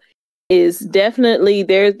out, is definitely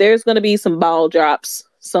there's going to be some ball drops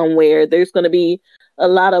somewhere. There's going to be a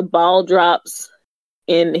lot of ball drops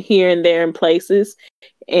in here and there in places.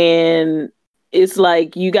 And it's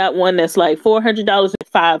like you got one that's like $400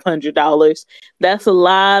 and $500. That's a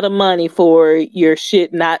lot of money for your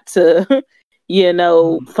shit not to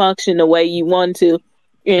function the way you want to.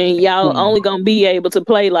 And y'all only gonna be able to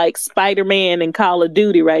play like Spider-Man and Call of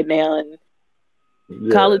Duty right now. And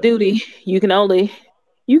Call of Duty, you can only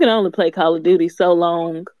play Call of Duty so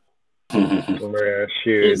long. Yeah,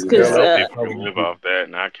 shit. It's because people live off that,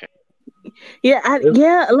 and I can't.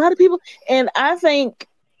 A lot of people. And I think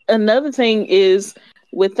another thing is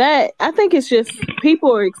with that, I think it's just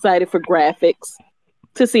people are excited for graphics,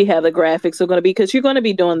 to see how the graphics are going to be, because you're going to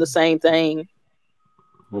be doing the same thing.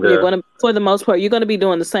 You're going to, for the most part, you're going to be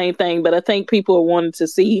doing the same thing, but I think people are wanting to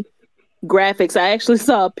see graphics. I actually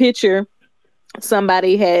saw a picture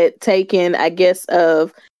somebody had taken, I guess,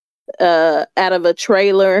 of out of a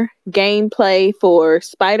trailer gameplay for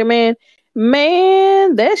Spider-Man.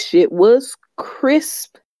 Man, that shit was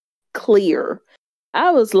crisp, clear.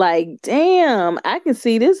 I was like, damn, I can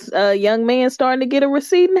see this young man starting to get a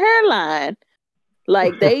receding hairline.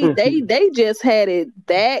 Like they just had it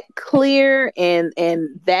that clear and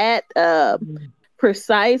that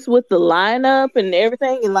precise with the lineup and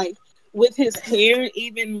everything, and like with his hair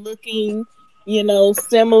even looking,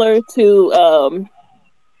 similar to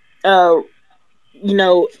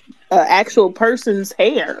actual person's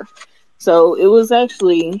hair. So it was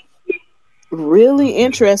actually really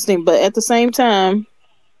interesting, but at the same time,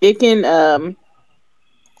 it can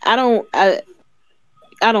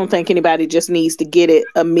I don't think anybody just needs to get it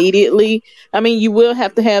immediately. I mean, you will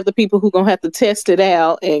have to have the people who gonna have to test it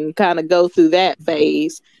out and kind of go through that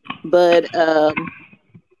phase. But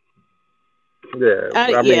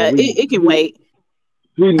it can wait.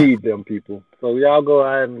 We need them people. So y'all go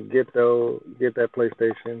ahead and get that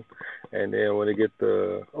PlayStation, and then when it get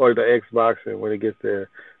the Xbox, and when it gets the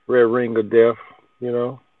Red Ring of Death,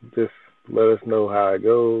 just let us know how it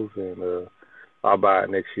goes, and I'll buy it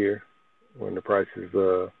next year when the price is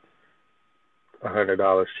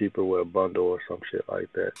 $100 cheaper with a bundle or some shit like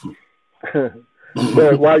that.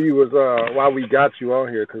 But while we got you on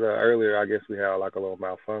here, because earlier I guess we had like a little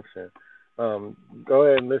malfunction. Go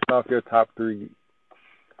ahead and list off your top 3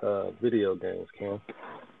 video games, Kim.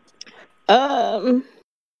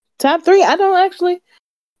 Top 3. I don't actually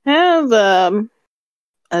have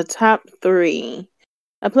a top 3.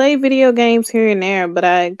 I play video games here and there, but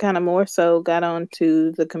I kind of more so got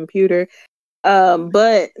onto the computer.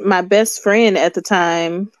 But my best friend at the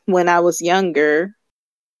time when I was younger,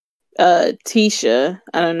 Tisha,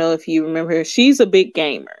 I don't know if you remember her. She's a big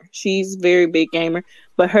gamer. She's a very big gamer,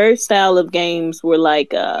 but her style of games were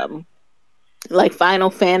like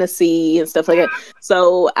Final Fantasy and stuff like that.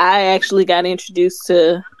 So I actually got introduced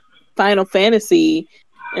to Final Fantasy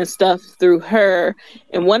and stuff through her.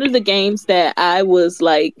 And one of the games that I was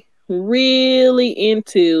like really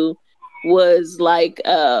into was like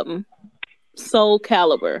Soul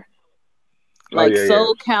Calibur.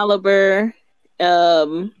 Soul Calibur.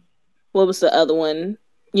 What was the other one?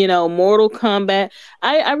 Mortal Kombat.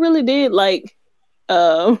 I really did like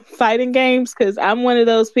fighting games because I'm one of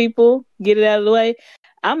those people. Get it out of the way.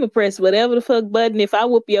 I'm gonna press whatever the fuck button. If I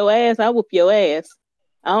whoop your ass, I whoop your ass.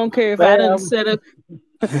 I don't care if I done set up.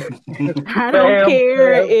 I don't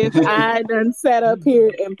care if I done set up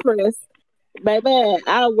here and press. Baby,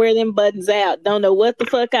 I'll wear them buttons out. Don't know what the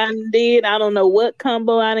fuck I did. I don't know what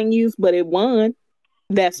combo I done used, but it won.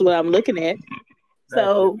 That's what I'm looking at.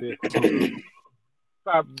 So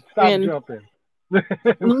stop jumping.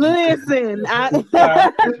 Listen, I've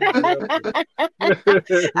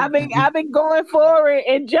been going forward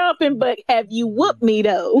and jumping, but have you whooped me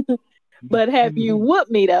though?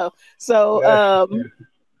 So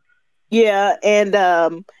yeah,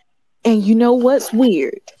 and you know what's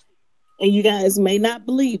weird? And you guys may not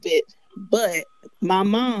believe it, but my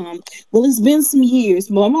mom, well, it's been some years,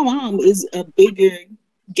 but my mom is a bigger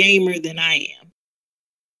gamer than I am.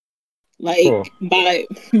 Like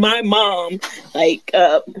my mom,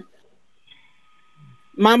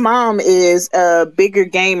 my mom is a bigger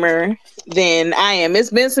gamer than I am.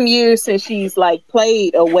 It's been some years since she's like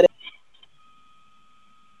played or whatever.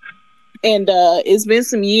 And it's been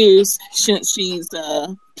some years since she's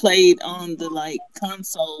played on the like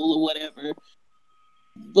console or whatever.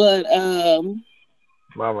 But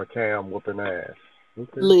Mama Cam whooping ass.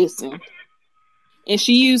 Okay. Listen. And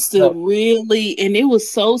she used to really, and it was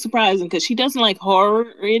so surprising because she doesn't like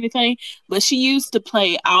horror or anything, but she used to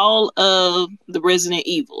play all of the Resident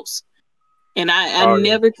Evils. And I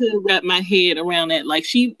never could wrap my head around that. Like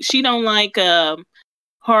she don't like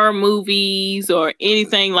horror movies or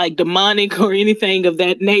anything like demonic or anything of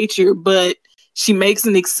that nature, but she makes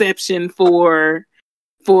an exception for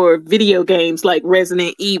video games like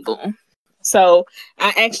Resident Evil. So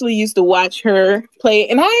I actually used to watch her play,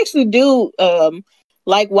 and I actually do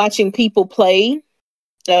like watching people play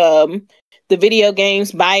the video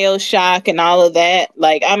games, BioShock and all of that.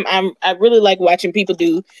 Like I really like watching people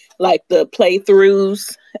do like the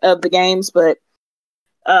playthroughs of the games, but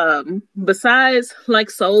besides like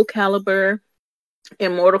Soul Calibur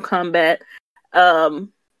and Mortal Kombat,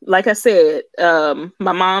 like I said, my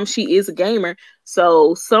mom, she is a gamer,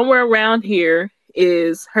 so somewhere around here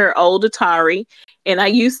is her old Atari, and I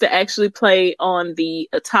used to actually play on the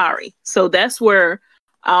Atari. So that's where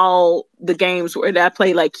all the games were that I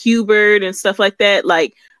played, like Q*bert and stuff like that.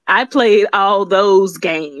 Like I played all those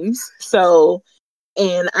games. So,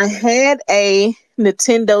 and I had a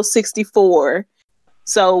Nintendo 64.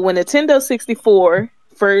 So when Nintendo 64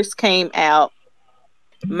 first came out,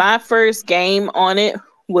 my first game on it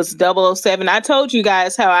was 007. I told you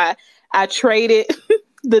guys how I traded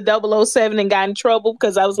the 007 and got in trouble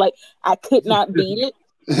because I was like, I could not beat it.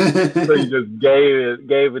 So you just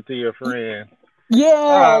gave it to your friend.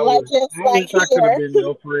 Yeah, like it's like I could have been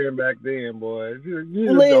your friend back then, boy.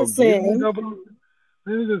 Listen,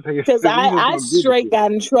 because I straight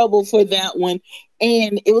got in trouble for that one,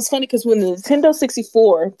 and it was funny because when the Nintendo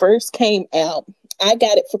 64 first came out, I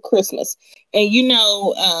got it for Christmas, and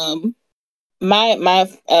my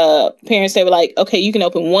parents, they were like, okay, you can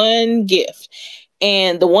open one gift.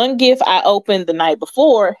 And the one gift I opened the night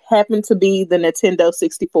before happened to be the Nintendo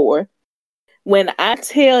 64. When I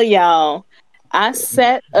tell y'all, I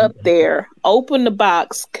sat up there, opened the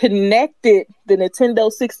box, connected the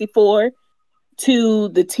Nintendo 64 to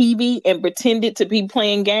the TV and pretended to be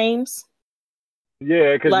playing games.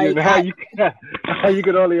 Yeah, because Like you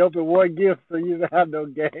can only open one gift, so you don't have no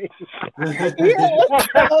game.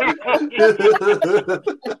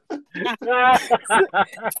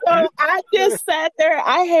 So I just sat there.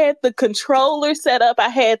 I had the controller set up. I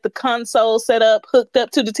had the console set up, hooked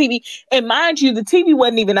up to the TV. And mind you, the TV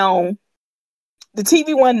wasn't even on. The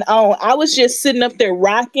TV wasn't on. I was just sitting up there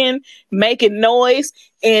rocking, making noise.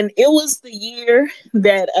 And it was the year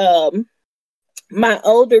that my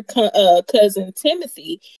older cousin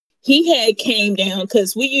Timothy, he had came down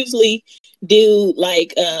because we usually do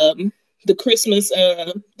like the Christmas,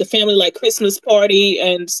 the family like Christmas party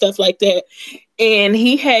and stuff like that. And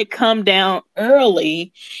he had come down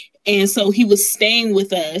early. And so he was staying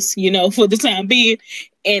with us, for the time being.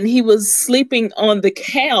 And he was sleeping on the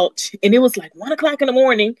couch. And it was like 1:00 in the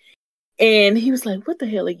morning. And he was like, "What the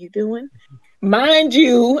hell are you doing?" Mind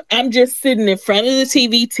you, I'm just sitting in front of the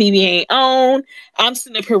TV. TV ain't on. I'm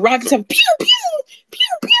sitting up here rocking some pew, pew,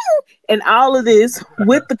 pew, pew, and all of this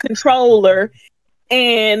with the controller.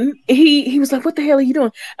 And he was like, "What the hell are you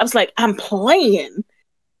doing?" I was like, "I'm playing."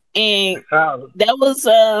 And that was,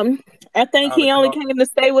 I think he only came to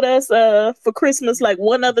stay with us for Christmas like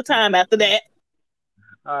one other time after that.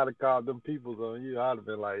 I'd have called them peoples on you. I'd have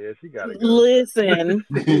been like, "Yeah, she gotta go." Listen.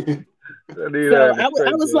 So I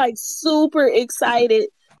was like super excited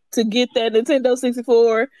to get that Nintendo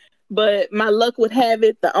 64, but my luck would have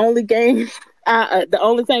it. The only thing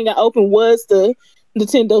I opened was the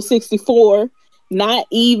Nintendo 64, not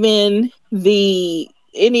even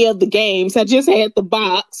any of the games. I just had the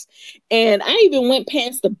box, and I even went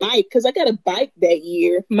past the bike because I got a bike that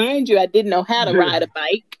year. Mind you, I didn't know how to ride a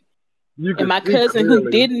bike. And my cousin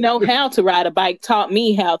who didn't know how to ride a bike taught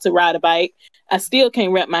me how to ride a bike. I still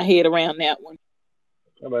can't wrap my head around that one.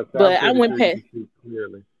 But I went past.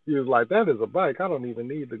 He was like, "That is a bike. I don't even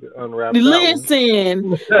need to unwrap that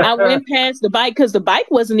Listen, I went past the bike because the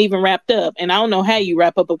bike wasn't even wrapped up. And I don't know how you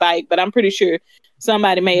wrap up a bike, but I'm pretty sure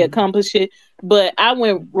somebody may accomplish it. But I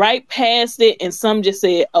went right past it and some just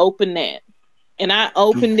said, "Open that." And I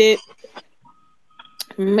opened it.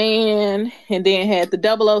 Man, and then had the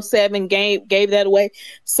 007 game, gave that away.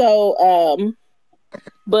 So,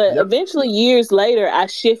 but eventually years later, I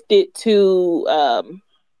shifted to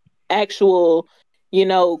actual,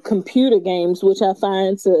 computer games, which I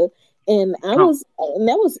find and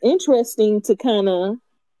that was interesting to kind of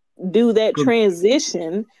do that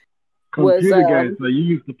transition. Computer games. So you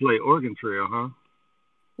used to play Oregon Trail, huh?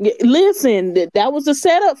 Listen, that was a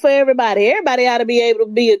setup for everybody. Everybody ought to be able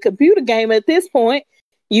to be a computer gamer at this point.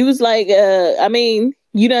 You was like,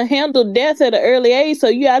 you done handled death at an early age, so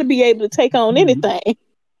you ought to be able to take on anything.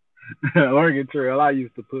 Oregon Trail, I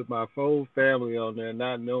used to put my whole family on there,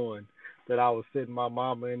 not knowing that I was setting my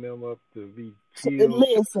mama and them up to be killed.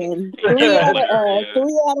 Listen, 3 out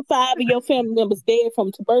of 5 of your family members dead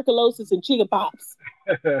from tuberculosis and chickenpox,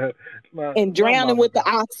 and drowning with the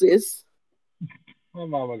oxys. My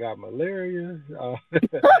mama got malaria.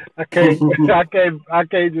 I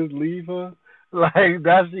can't just leave her. Like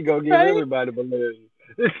now she gonna give everybody malaria.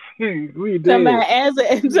 We did. As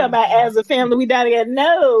a family, we gotta get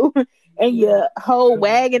no. And your whole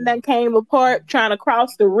wagon done came apart trying to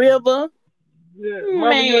cross the river. Yeah,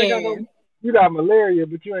 Mama, you got malaria,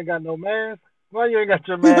 but you ain't got no mask. Why you ain't got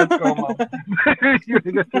your mask on, Mama? You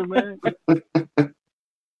ain't got your mask.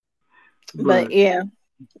 But yeah,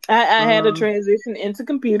 I had a transition into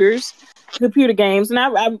computer games, and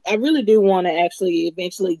I really do want to actually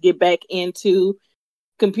eventually get back into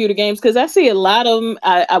computer games because I see a lot of them.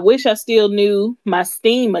 I wish I still knew my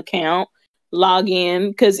Steam account login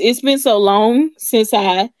because it's been so long since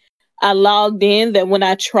I logged in that when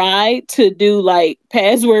I tried to do like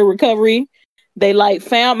password recovery, they like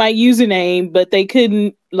found my username, but they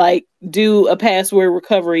couldn't like do a password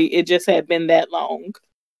recovery. It just had been that long.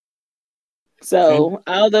 So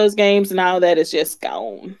all those games and all that is just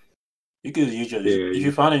gone. You could use if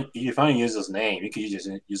you find a user's name, you could use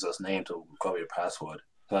your user's name to recover your password.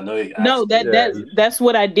 So I know that's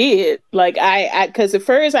what I did. Like I because at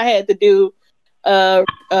first I had to do a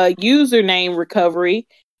username recovery,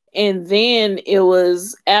 and then it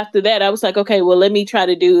was after that I was like, okay, well let me try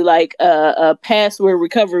to do like a password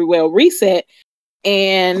recovery, reset,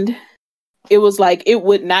 and it was like it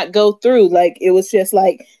would not go through. Like it was just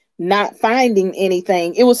like not finding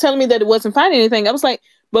anything. It was telling me that it wasn't finding anything. I was like,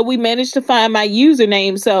 but we managed to find my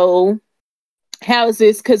username. So how is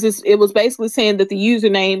this? Because it was basically saying that the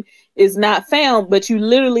username is not found, but you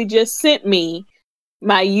literally just sent me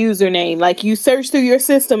my username. Like you searched through your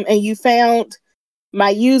system and you found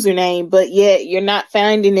my username, but yet you're not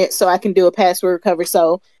finding it. So I can do a password recovery.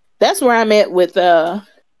 So that's where I'm at with that.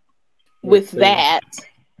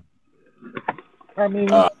 I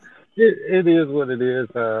mean, Uh, it is what it is.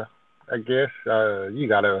 I guess you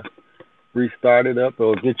gotta restart it up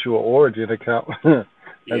or get you an Origin account. That's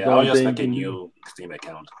yeah, the I'll only just thing make a you need. new Steam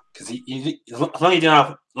account because as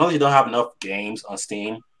long as you don't have enough games on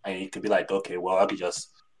Steam, and you could be like, okay, well, I could just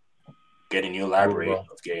get a new Move library on.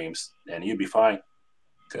 of games, and you'll be fine.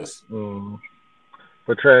 Because Mm.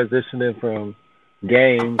 For transitioning from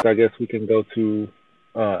games, I guess we can go to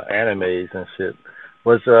animes and shit.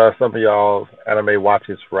 What's some of y'all anime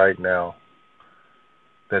watches right now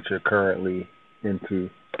that you're currently into?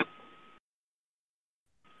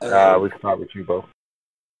 We um, can start with you both.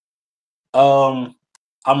 um,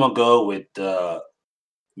 I'm gonna go with the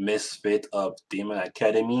Misfit of Demon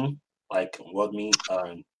Academy, like what me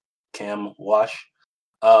Cam Wash.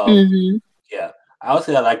 Um, Mm-hmm. yeah, I would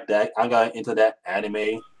say I like that. I got into that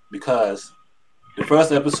anime because the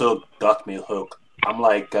first episode got me hooked. I'm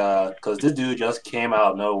like, because this dude just came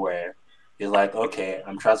out of nowhere. He's like, okay,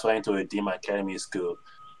 I'm transferring to a Demon Academy school,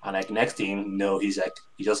 and like next thing you know, he's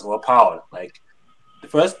just overpowered. Like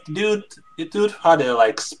the dude had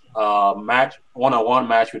a match, one-on-one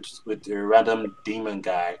match with a random demon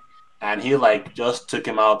guy, and he like just took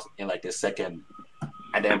him out in like a second,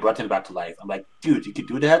 and then brought him back to life. I'm like, dude, you could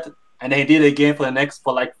do that, and then he did it again for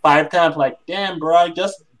like 5 times. Like, damn, bro,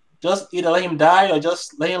 just either let him die or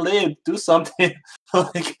just let him live. Do something.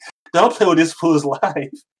 Like, don't play with this fool's life.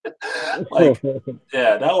 Like,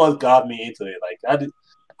 yeah, that was got me into it. Like,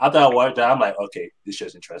 after I watched that, I'm like, okay, this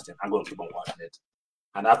shit's interesting. I'm gonna keep on watching it.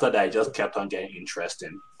 And after that, it just kept on getting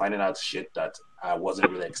interesting, finding out shit that I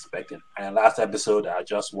wasn't really expecting. And last episode I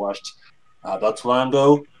just watched not too long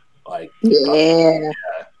ago, like Yeah.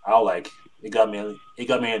 I was like, it got me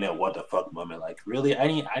in a what the fuck moment. Like, really,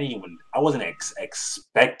 I wasn't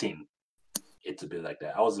expecting it to be like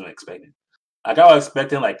that. I wasn't expecting. Like, I was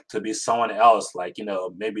expecting like to be someone else, like,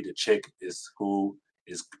 maybe the chick is who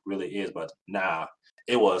is really is, but nah,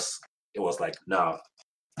 it was like nah,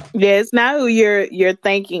 Yeah, it's not who you're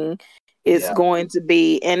thinking it's yeah, going to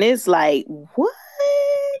be. And it's like, what?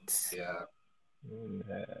 yeah,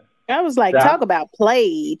 Yeah. I was like, That, talk about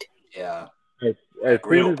played. yeah. as Like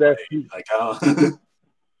soon real as that play. season, Like I don't.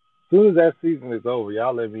 soon as that season is over,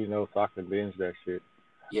 y'all let me know so I can binge that shit.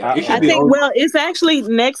 Yeah, I it should I be think um over. well, it's actually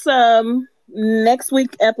next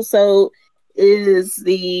week episode is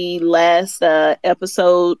the last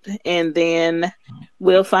episode, and then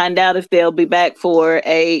we'll find out if they'll be back for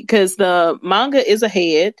because the manga is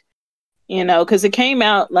ahead, because it came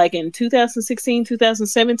out like in 2016,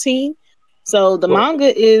 2017. So the But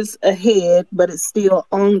manga is ahead, but it's still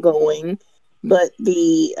ongoing. But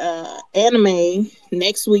the anime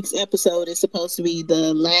next week's episode is supposed to be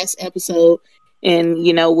the last episode, and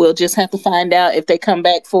we'll just have to find out if they come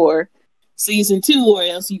back for season 2, or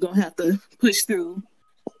else you're gonna have to push through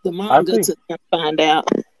the I manga think to find out.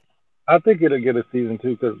 I think it'll get a season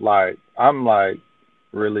 2 because like I'm like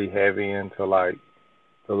really heavy into like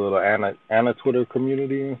the little Anna Twitter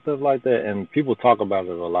community and stuff like that, and people talk about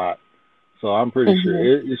it a lot. So I'm pretty sure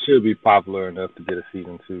Mhm. it should be popular enough to get a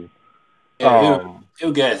season 2. yeah, Um,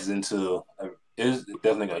 it gets into it's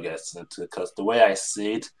definitely gonna get into because the way I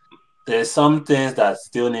see it, there's some things that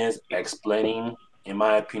still needs explaining in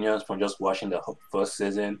my opinion from just watching the first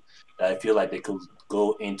season that I feel like they could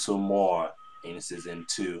go into more in season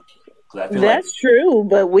 2 because I feel like That's true,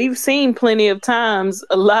 but we've seen plenty of times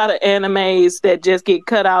a lot of animes that just get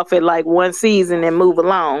cut off at like one season and move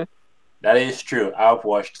along. that is true. I've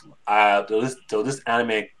watched this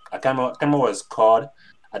anime. I can't remember what it's called.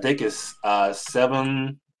 I think it's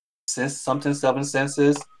seven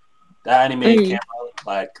senses. That anime came Mm. out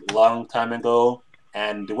like long time ago,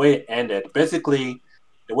 and the way it ended, basically,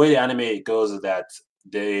 the way the anime goes is that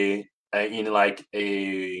they in like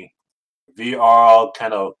a VR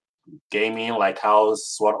kind of gaming, like how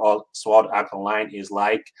Sword Art Online is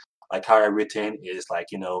like how everything is like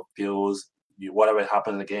feels whatever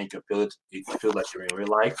happens in the game, you can feel it. You can feel like you're in real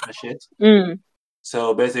life and shit. Mm.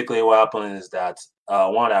 So basically, what happened is that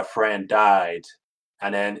one of our friend died,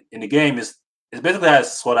 and then in the game it's basically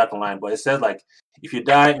as Sword Art Online, but it says like if you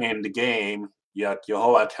die in the game, your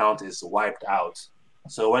whole account is wiped out.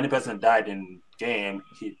 So when the person died in game,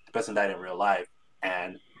 the person died in real life,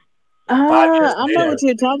 and 5 years I know later, what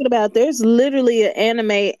you're talking about. There's literally an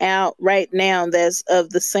anime out right now that's of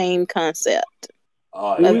the same concept,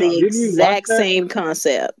 oh did of we yeah, the didn't we watch exact that? same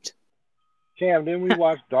concept. Cam, didn't we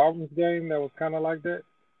watch Darwin's Game that was kind of like that?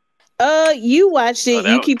 You watched Oh, it. that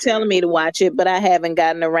You was keep good. telling me to watch it, but I haven't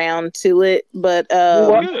gotten around to it. But We It was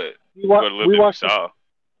watched good. we watched What little we bit we watched the, saw.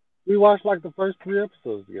 we watched like the first 3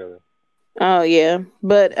 episodes together. oh yeah,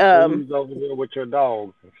 but Where you was over there with your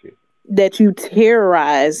dogs and shit. that you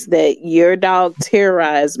terrorize, that your dog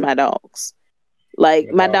terrorized my dogs. Like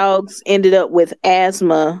my dogs ended up with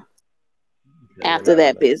asthma after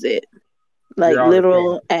that visit. Like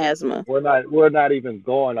literal asthma. We're not even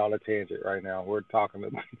going on a tangent right now. We're talking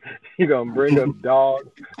about you're gonna bring up dogs.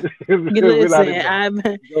 Listen,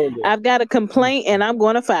 I've got a complaint and I'm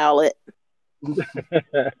gonna file it.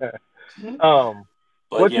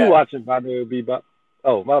 What you watching, Binary Bebop?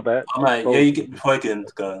 Oh, my bad. Yeah, you can, before you can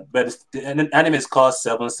go. But the anime is called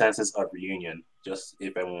Seven Senses of Reunion. Just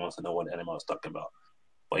if anyone wants to know what anime I was talking about.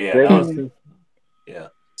 But yeah,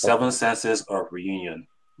 Seven Senses of Reunion.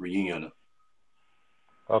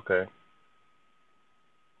 Okay.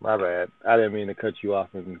 My bad. I didn't mean to cut you off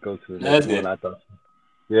and go to the next one. I thought.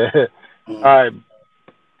 Yeah. All right.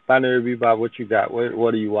 Binary Bebop, what you got?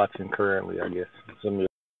 What are you watching currently? I guess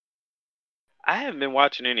I haven't been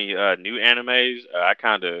watching any new animes. I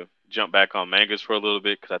kind of jumped back on mangas for a little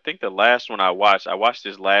bit because I think the last one I watched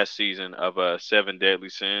this last season of Seven Deadly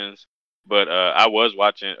Sins. But I was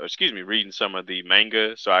reading some of the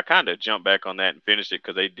manga, so I kind of jumped back on that and finished it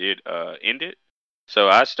because they did end it. So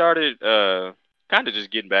I started kind of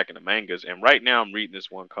just getting back into mangas, and right now I'm reading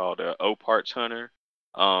this one called Oparts Hunter.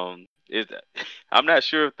 I'm not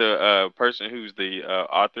sure if the person who's the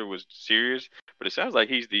author was serious, but it sounds like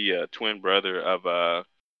he's the twin brother of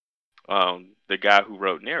the guy who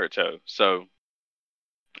wrote Naruto. So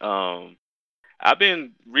I've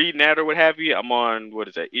been reading that or what have you. I'm on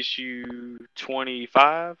issue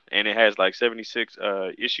 25, and it has like 76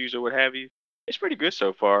 issues or what have you. It's pretty good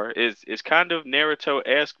so far. It's kind of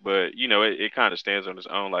Naruto-esque, but it kind of stands on its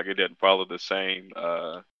own. Like it doesn't follow the same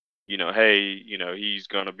he's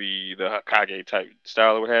gonna be the Hokage type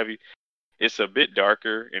style or what have you. It's a bit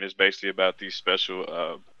darker, and it's basically about these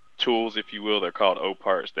special tools, if you will. They're called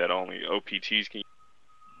O-parts that only OPTs can use.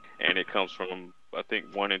 And it comes from, I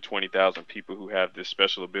think, 1 in 20,000 people who have this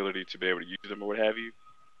special ability to be able to use them or what have you.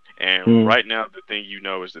 And right now, the thing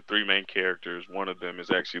is the three main characters. One of them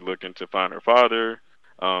is actually looking to find her father.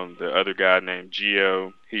 The other guy named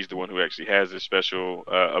Geo, he's the one who actually has this special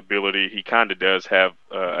ability. He kind of does have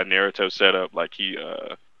a Naruto setup, like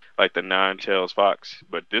like the Nine Tails Fox.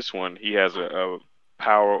 But this one, he has a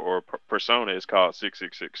power or persona. It's called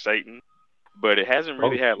 666 Satan. But it hasn't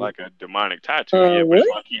really had like a demonic tie to it yet. But it's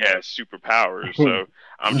like he has superpowers. So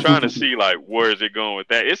I'm trying to see like where is it going with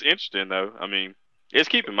that. It's interesting though. I mean, it's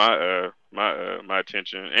keeping my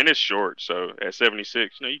attention, and it's short. So at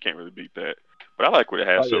 76, you can't really beat that. But I like what it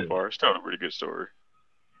has so far. It's told a pretty good story.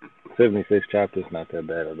 76 chapters, not that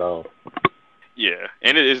bad at all. Yeah,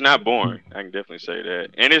 and it is not boring. I can definitely say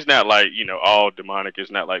that. And it's not like all demonic. It's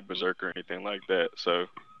not like Berserk or anything like that. So.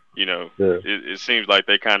 It seems like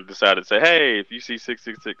they kind of decided to say, hey, if you see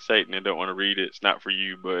 666 Satan and don't want to read it, it's not for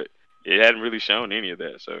you. But it hadn't really shown any of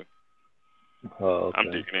that, so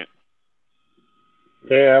I'm digging it.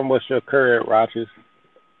 Yeah, what's your current watches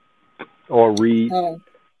or read?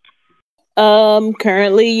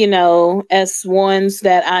 Currently, as ones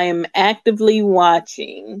that I am actively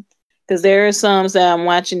watching, because there are some that I'm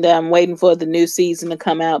watching that I'm waiting for the new season to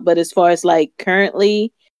come out. But as far as like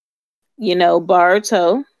currently,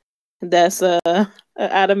 Boruto. That's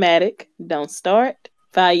automatic. Don't start.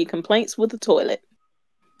 File your complaints with the toilet.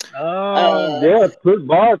 Yeah, put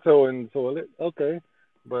Boruto in the toilet. Okay,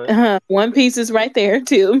 but One Piece is right there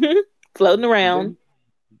too, floating around,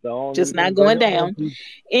 just not going down.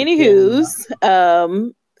 Anywho's,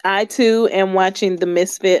 I too am watching the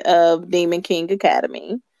Misfit of Demon King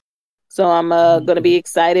Academy, so I'm going to be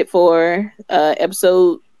excited for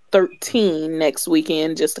episode 13 next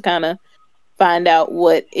weekend, just to kind of find out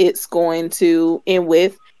what it's going to end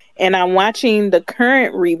with. And I'm watching the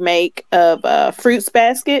current remake of Fruits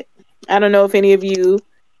Basket. I don't know if any of you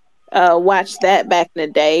watched that back in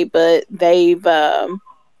the day, but they've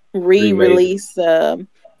re-released a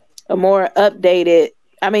more updated.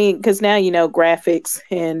 I mean, because now graphics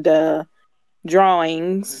and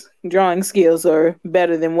drawing skills are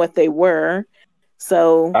better than what they were.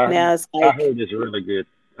 So now it's like, I heard it's really good.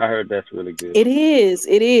 I heard that's really good. It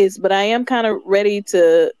is, but I am kind of ready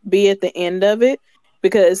to be at the end of it,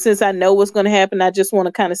 because since I know what's going to happen, I just want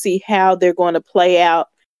to kind of see how they're going to play out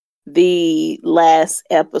the last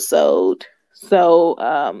episode.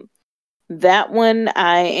 So that one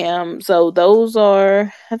I am. So those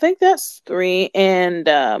are, I think that's 3, and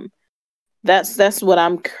that's what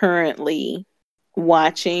I'm currently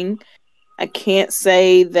watching. I can't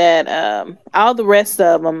say that all the rest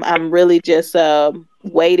of them, I'm really just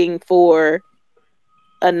waiting for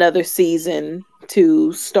another season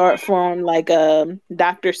to start from, like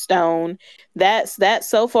Dr. Stone. That's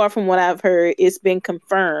so far from what I've heard, it's been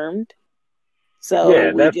confirmed. So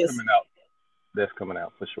Yeah, we that's just coming out. That's coming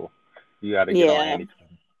out for sure. You got to get on yeah. Andy.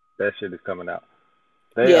 That shit is coming out.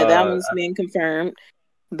 They Yeah, that one's been confirmed.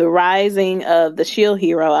 The Rising of the Shield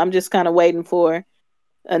Hero. I'm just kind of waiting for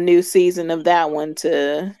a new season of that one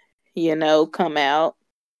to, come out.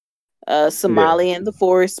 Somali and the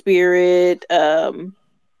Forest Spirit,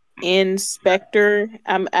 Inspector.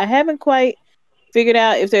 I haven't quite figured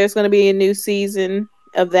out if there's going to be a new season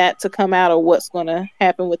of that to come out or what's going to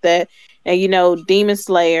happen with that. And Demon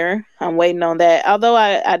Slayer, I'm waiting on that. Although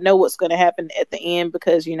I know what's going to happen at the end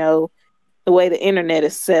because the way the internet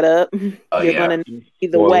is set up, you're going to know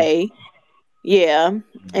either way. Yeah,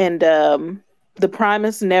 and the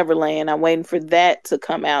Primus Neverland. I'm waiting for that to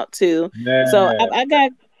come out too. So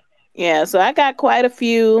I got quite a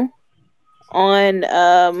few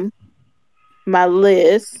on my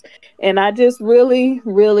list, and I just really,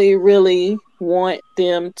 really, really want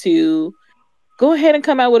them to go ahead and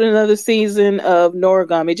come out with another season of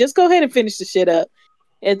Noragami. Just go ahead and finish the shit up.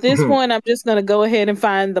 At this point, I'm just gonna go ahead and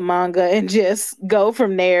find the manga and just go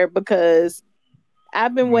from there because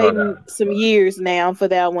I've been waiting some years now for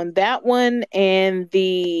that one. That one and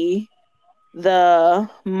the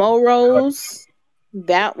Moros,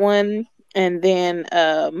 that one, and then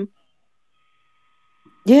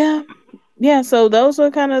yeah. So those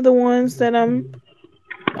are kind of the ones that I'm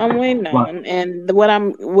waiting on, and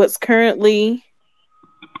what's currently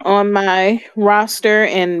on my roster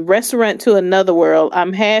and Restaurant to Another World.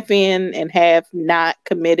 I'm half in and half not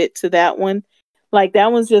committed to that one. Like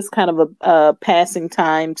that one's just kind of a passing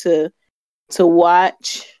time to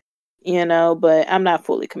watch, but I'm not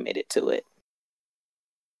fully committed to it.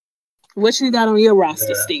 What you got on your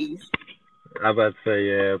roster, Steve? I about to say,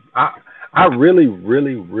 yeah. I really,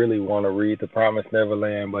 really, really want to read The Promised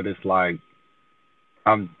Neverland, but it's like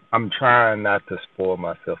I'm trying not to spoil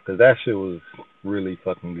myself because that shit was really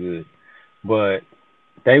fucking good. But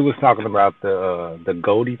they was talking about the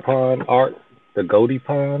Goldie Pond arc,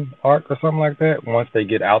 or something like that. Once they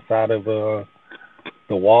get outside of the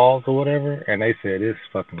walls or whatever, and they said it's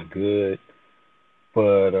fucking good.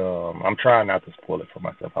 But I'm trying not to spoil it for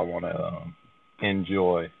myself. I want to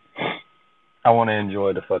enjoy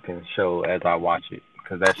the fucking show as I watch it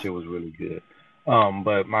because that shit was really good.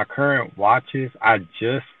 But my current watches, I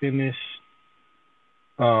just finished.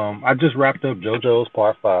 I just wrapped up JoJo's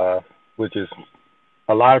Part 5, which is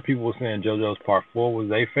a lot of people were saying JoJo's Part 4 was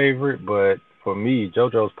their favorite, but for me,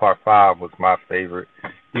 JoJo's Part 5 was my favorite,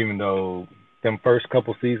 even though them first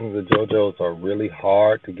couple seasons of JoJo's are really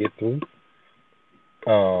hard to get through.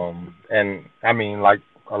 And I mean, like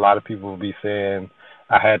a lot of people will be saying,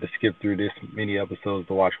 I had to skip through this many episodes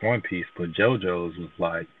to watch One Piece, but JoJo's was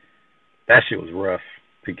like, that shit was rough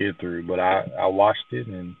to get through, but I watched it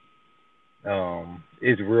and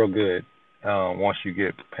it's real good. Once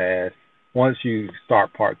you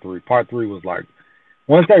start part 3. Part 3 was like,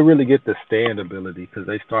 once they really get the stand ability, because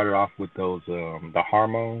they started off with those the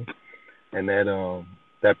hormones, and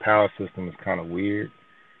that power system is kind of weird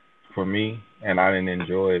for me, and I didn't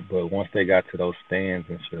enjoy it. But once they got to those stands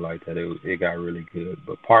and shit like that, it got really good.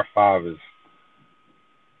 But Part 5 was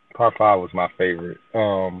my favorite.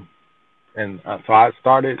 And so I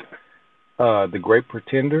started The Great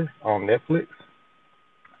Pretender on Netflix.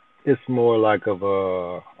 It's more like of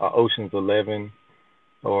a Ocean's 11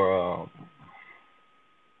 or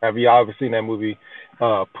have you ever seen that movie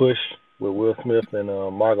Push with Will Smith and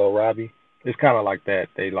Margot Robbie? It's kind of like that.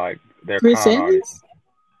 They're Chris con Evans? artists.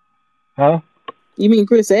 Huh? You mean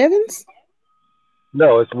Chris Evans?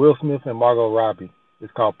 No, it's Will Smith and Margot Robbie.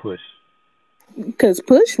 It's called Push. Because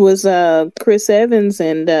Push was Chris Evans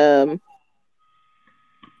and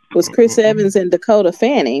Dakota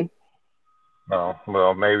Fanning. Oh,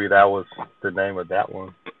 well, maybe that was the name of that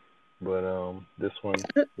one. But this one,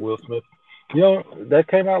 Will Smith. That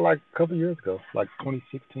came out like a couple years ago, like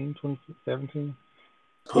 2016, 2017.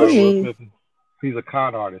 Push. Will Smith, he's a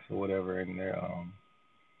con artist or whatever, and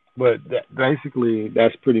but basically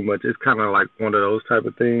that's pretty much. It's kind of like one of those type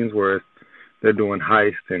of things where they're doing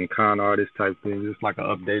heist and con artist type things. It's like an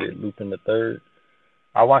updated Lupin the Third.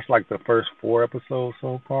 I watched like the first 4 episodes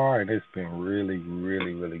so far, and it's been really,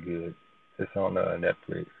 really, really good. It's on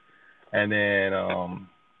Netflix, and then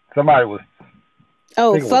somebody was.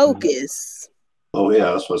 Focus. Oh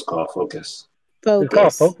yeah, that's what it's called. Focus. Focus. It's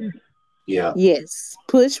called Focus. Yeah. Yes,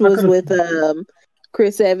 Push was with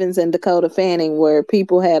Chris Evans and Dakota Fanning, where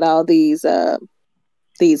people had all these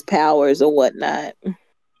powers or whatnot.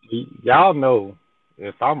 Y'all know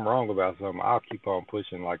if I'm wrong about something, I'll keep on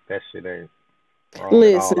pushing like that shit ain't Wrong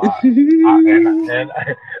at all. Listen.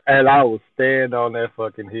 And I will stand on that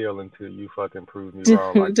fucking hill until you fucking prove me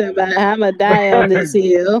wrong. Like I'm gonna die on this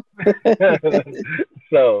hill.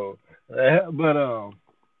 So, but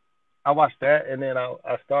I watched that, and then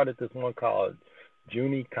I started this one called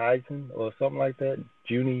Juni Kaisen or something like that.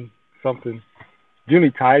 Juni something.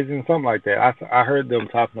 Juni Kaisen, something like that. I heard them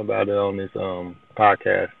talking about it on this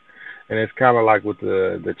podcast, and it's kind of like with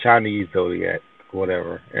the Chinese zodiac,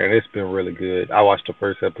 whatever. And it's been really good. I watched the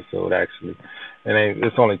first episode actually, and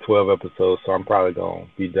it's only 12 episodes, so I'm probably gonna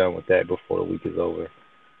be done with that before the week is over.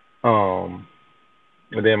 And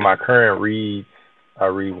then my current reads, I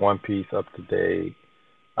read One Piece up to date.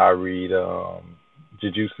 I read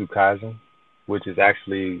Jujutsu Kaisen, which is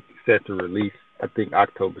actually set to release, I think,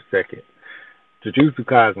 October 2nd. Jujutsu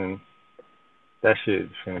Kaisen, that shit is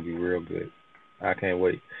gonna be real good. I can't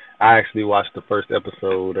wait. I actually watched the first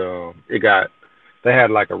episode. They had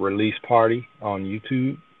like a release party on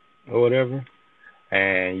YouTube or whatever,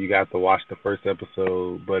 and you got to watch the first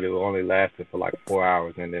episode, but it only lasted for like 4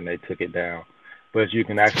 hours, and then they took it down. But you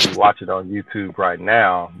can actually watch it on YouTube right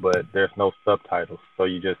now, but there's no subtitles, so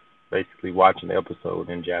you just basically watching the episode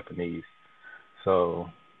in Japanese. So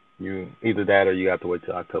you either that or you have to wait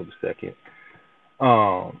till October 2nd.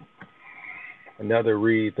 Another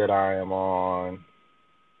read that I am on.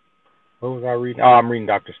 What was I reading? Oh, I'm reading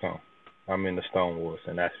Dr. Stone. I'm in the Stone Wars,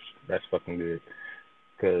 and that's fucking good.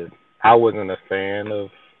 Cause I wasn't a fan of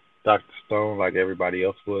Dr. Stone like everybody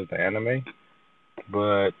else was, the anime.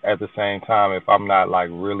 But at the same time, if I'm not like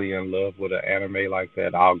really in love with an anime like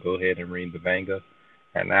that, I'll go ahead and read the manga.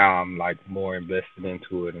 And now I'm like more invested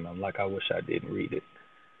into it, and I'm like, I wish I didn't read it.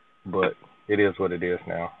 But it is what it is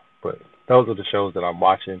now. But those are the shows that I'm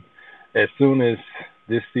watching. As soon as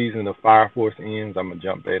this season of Fire Force ends, I'm gonna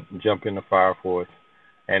jump into Fire Force.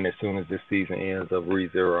 And as soon as this season ends of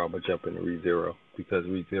ReZero, I'm gonna jump into ReZero because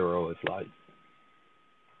ReZero is like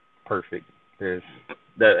perfect. That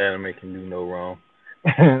anime can do no wrong.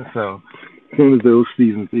 So as soon as those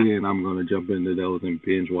seasons end, I'm gonna jump into those and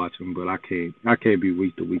binge watch them. But I can't be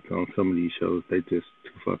week to week on some of these shows. They just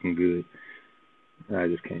too fucking good. I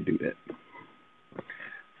just can't do that.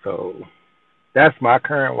 So that's my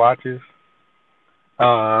current watches.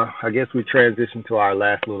 I guess we transition to our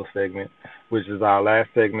last little segment, which is our last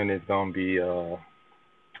segment is gonna be you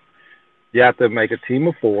have to make a team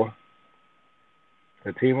of 4.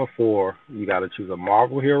 A team of 4, you gotta choose a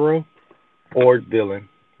Marvel hero or villain.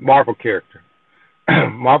 Marvel character.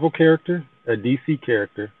 Marvel character, a DC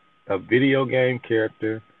character, a video game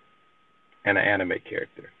character, and an anime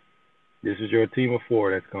character. This is your team of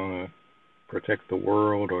 4 that's gonna protect the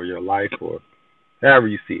world or your life or however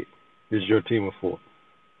you see it. This is your team of 4.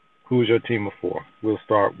 Who's your team of 4? We'll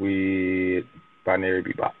start with Binary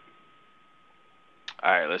Bebop.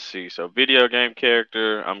 All right, let's see. So video game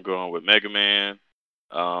character, I'm going with Mega Man.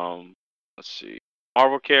 Let's see.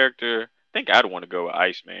 Marvel character, I think I'd want to go with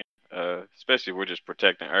Iceman. Especially if we're just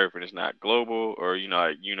protecting Earth and it's not global or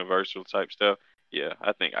like universal type stuff. Yeah,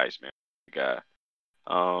 I think Iceman is the guy.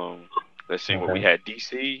 Let's see what we had.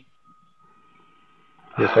 DC.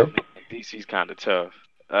 Yes, sir. DC's kind of tough.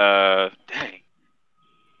 Dang.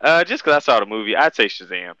 Just because I saw the movie, I'd say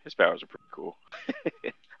Shazam. His powers are pretty cool.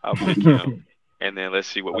 I'll pick him. And then let's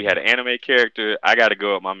see what we had. An anime character. I got to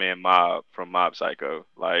go with my man Mob from Mob Psycho.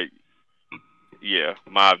 Like, yeah,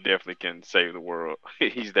 Mob definitely can save the world.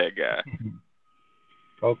 He's that guy.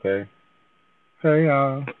 Okay. Hey,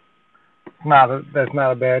 that's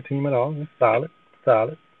not a bad team at all. It's solid.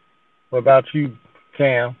 What about you,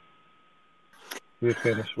 Cam? We're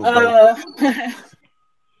finished with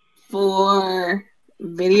for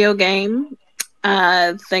video game,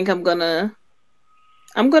 I think I'm gonna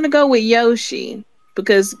go with Yoshi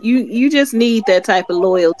because you just need that type of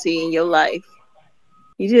loyalty in your life.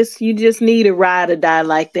 You just need a ride or die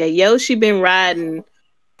like that. Yoshi been riding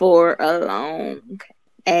for a long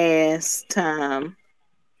ass time,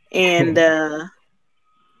 and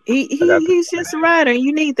he's just a rider.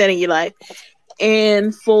 You need that in your life.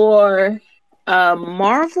 And for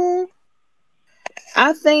Marvel,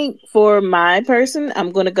 I think for my person,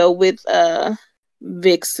 I'm gonna go with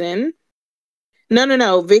Vixen.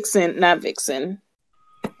 No, Vixen, not Vixen.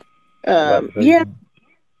 Yeah,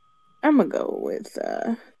 I'm gonna go with.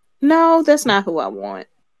 No, that's not who I want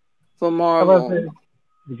for Marvel.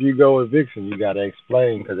 If you go with Vixen, you gotta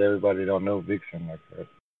explain because everybody don't know Vixen like that.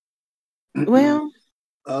 Well,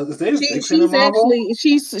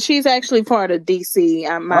 she's actually part of DC.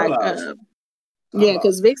 Yeah,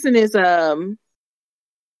 because Vixen is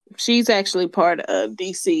she's actually part of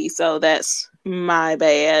DC, so that's my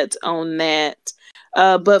bad on that.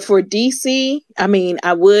 But for DC, I mean,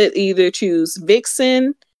 I would either choose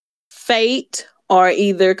Vixen, Fate, or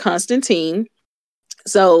either Constantine.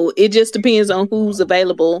 So it just depends on who's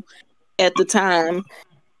available at the time.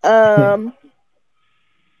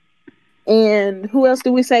 And who else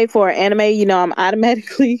do we say for anime? You know, I'm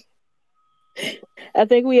automatically. I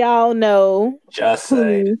think we all know. Just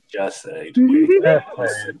say. The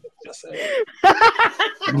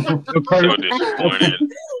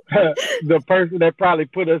person that probably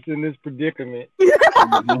put us in this predicament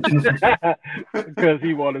because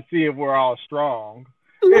he want to see if we're all strong.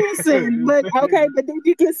 Listen, but did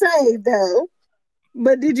you get saved though?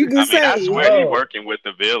 But did you get saved? I swear he's working with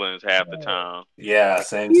the villains half the time. Yeah,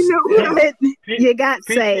 same. You know what? You got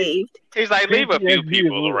saved. He's like, leave a few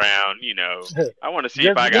people around. You know, I want to see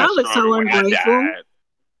if I got y'all are so ungrateful.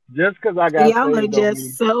 Just because I got y'all are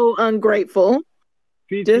just so ungrateful.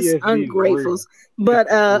 Just ungrateful. But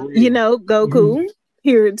you know, Goku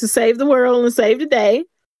here to save the world and save the day.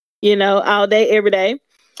 You know, all day, every day.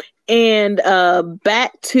 And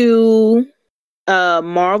back to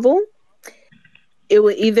Marvel. It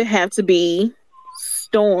would either have to be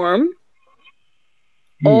Storm,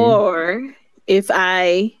 or if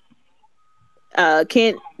I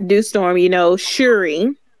can't do Storm, you know,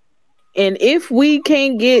 Shuri. And if we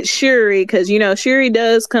can't get Shuri, because, you know, Shuri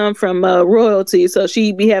does come from royalty, so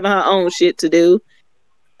she'd be having her own shit to do.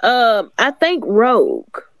 I think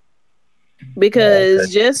Rogue.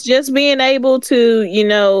 Because just being able to, you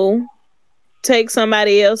know, take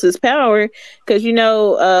somebody else's power, because you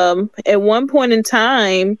know at one point in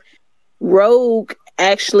time Rogue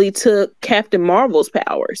actually took Captain Marvel's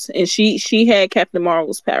powers, and she had Captain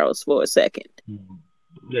Marvel's powers for a second.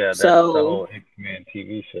 Yeah, that's the whole X-Men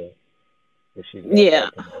TV show.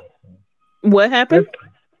 What happened?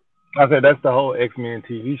 I said that's the whole X-Men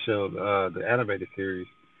TV show, the animated series.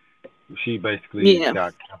 She basically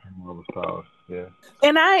got Captain Marvel's powers. Yeah,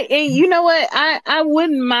 and you know what, I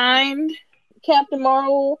wouldn't mind Captain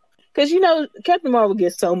Marvel, because you know Captain Marvel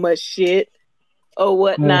gets so much shit or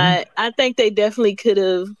whatnot. I think they definitely could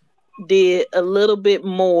have did a little bit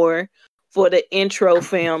more for the intro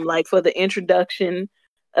film, like for the introduction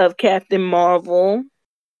of Captain Marvel.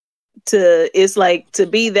 It's like to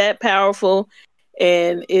be that powerful,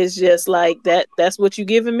 and it's just like that's what you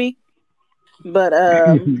giving me. But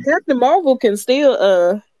Captain Marvel can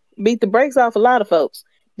still beat the brakes off a lot of folks.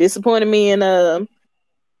 Disappointed me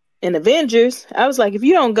in Avengers. I was like, if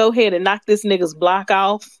you don't go ahead and knock this nigga's block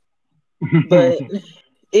off. But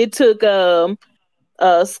it took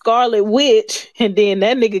Scarlet Witch, and then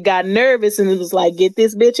that nigga got nervous and it was like, get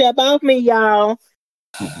this bitch up off me, y'all.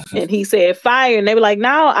 And he said fire, and they were like,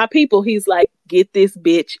 no, our people. He's like, get this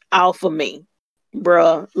bitch off of me,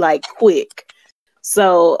 bruh, like quick.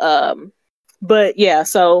 So but yeah,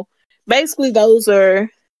 so basically those are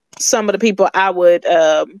some of the people I would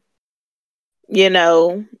you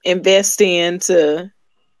know, invest in to,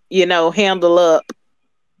 you know, handle up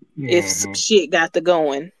if some shit got to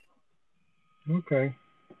going. Okay.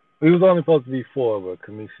 It was only supposed to be 4, but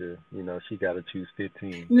Kamisha, you know, she got to choose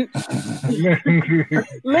 15.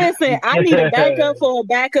 Listen, I need a backup for a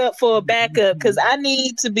backup for a backup, because I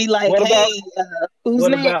need to be like, who's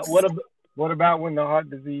next? What about when the heart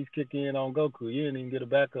disease kick in on Goku? You didn't even get a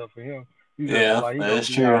backup for him. That's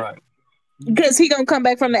true. Right. Because he gonna come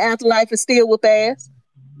back from the afterlife and still whoop ass.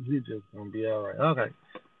 He just gonna be all right. Okay.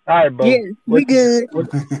 All right, Bo. Yeah, we good.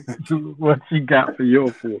 What you got for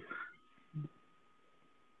your 4?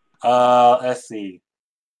 Let's see.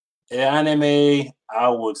 In anime, I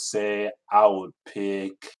would say I would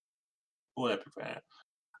pick. Who would I prefer?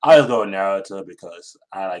 I'll just go with Naruto, because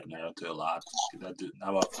I like Naruto a lot.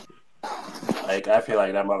 I feel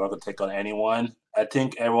like that motherfucker could take on anyone. I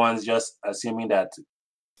think everyone's just assuming that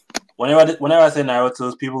whenever I say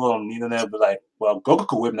Naruto's, people on the internet be like, well, Goku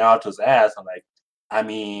could whip Naruto's ass. I'm like, I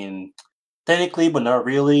mean, technically, but not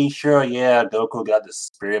really. Sure, yeah, Goku got the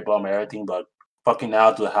spirit bomb and everything, but fucking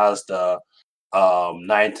Naruto has the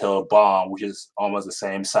nine-tailed bomb, which is almost the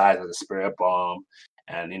same size as the spirit bomb.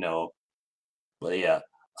 And, you know, but yeah,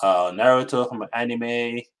 Naruto from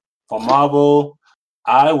anime. For Marvel,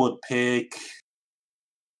 I would pick...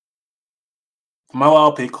 For Marvel,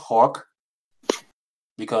 I'll pick Hawk,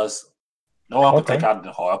 because no one could take out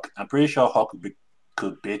the Hawk. I'm pretty sure Hawk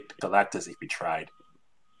could beat Galactus if he tried.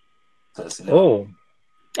 You know,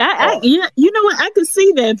 you know what? I could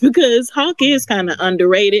see that, because Hawk is kind of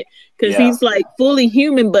underrated, because he's like fully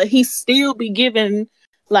human, but he still be given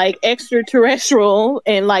like extraterrestrial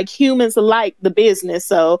and like humans alike the business.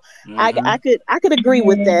 So I could agree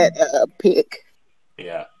with that pick.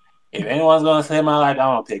 Yeah, if anyone's gonna say my life, I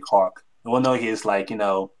want to pick Hawk. I want to know he's like, you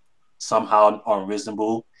know, somehow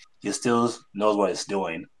unreasonable, he still knows what he's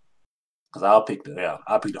doing. Because I'll pick the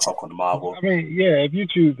Hulk on the Marvel. I mean, yeah, if you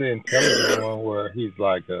choose the intelligent one where he's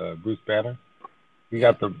like Bruce Banner, you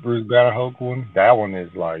got the Bruce Banner Hulk one. That one is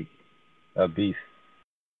like a beast.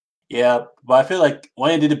 Yeah, but I feel like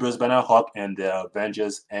when he did the Bruce Banner Hulk and the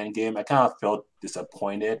Avengers Endgame, I kind of felt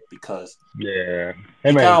disappointed because Yeah,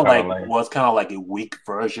 he kind of like was kind of like a weak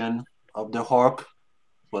version of the Hulk,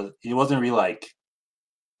 but he wasn't really like,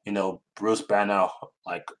 you know, Bruce Banner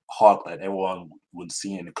like Hulk that everyone would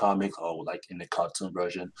see in the comics or like in the cartoon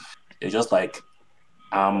version. It's just like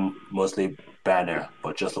I'm mostly Banner,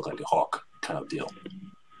 but just look like the Hulk kind of deal.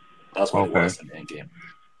 That's what it was in the Endgame.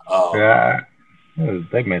 Yeah,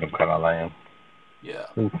 they made him kind of lame. Yeah.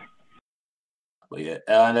 But yeah,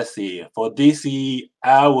 let's see. For DC,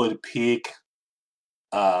 I would pick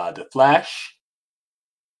the Flash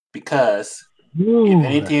because if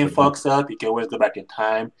anything fucks up, you can always go back in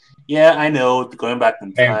time. Yeah, I know going back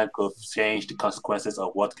in time could change the consequences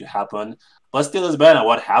of what could happen, but still, it's better than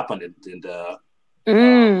what happened in the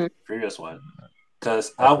previous one.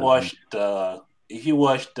 Because I watched if you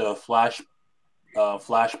watch the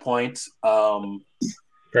Flashpoint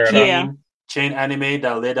chain anime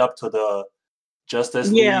that led up to the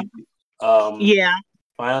Justice League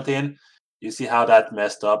final thing, you see how that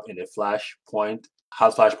messed up in the Flashpoint,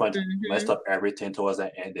 how Flashpoint messed up everything towards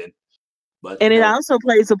that ending. But it also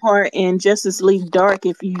plays a part in Justice League Dark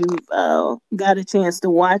if you got a chance to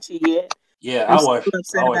watch it yet. Yeah, I'm so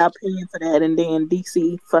upset about paying for that and then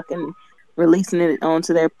DC fucking releasing it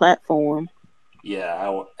onto their platform. Yeah, I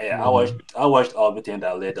watched everything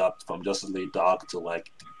that led up from Justice League Dark to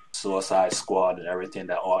like Suicide Squad and everything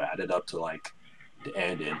that all added up to like the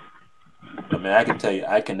ending. I mean, I can tell you,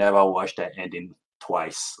 I can never watch that ending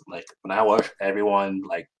twice. Like when I watch everyone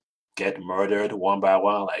like get murdered one by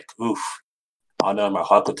one, like oof, I don't know if my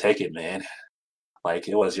heart could take it, man. Like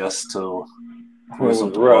it was just too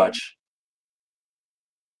gruesome to watch.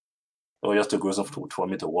 It was just too gruesome for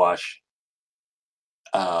me to watch.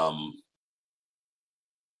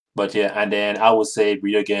 But yeah, and then I would say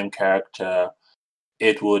video game character.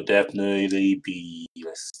 It would definitely be,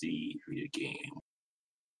 let's see, video game.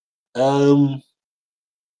 I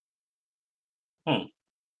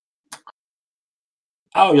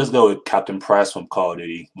would just go with Captain Price from Call of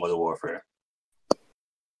Duty Modern Warfare.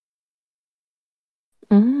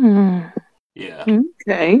 Yeah.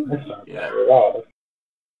 Okay. Yeah.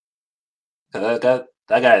 That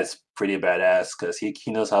guy is pretty badass because he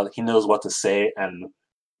knows what to say and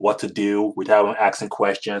what to do without asking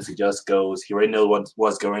questions. He just goes. He already knows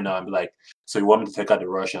what's going on. Be like, so you want me to take out the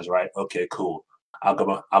Russians, right? Okay, cool. I'll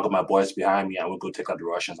get my boys behind me and we'll go take out the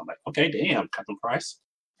Russians. I'm like, okay, damn, Captain Price.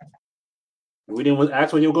 We didn't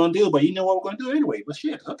ask what you were gonna do, but you know what we're gonna do anyway. But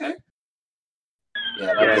shit, okay.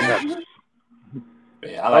 Yeah,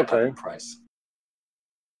 I like Captain Price.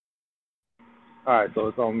 All right, so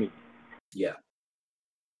it's on me. Yeah.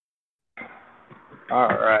 All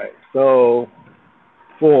right, so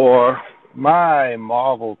for my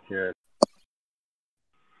Marvel character,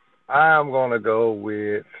 I'm gonna go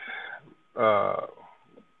with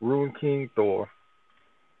Rune King Thor.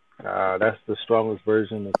 That's the strongest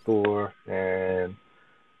version of Thor, and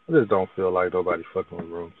I just don't feel like nobody fucking with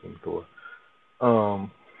Rune King Thor.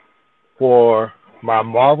 For my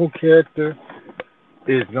Marvel character,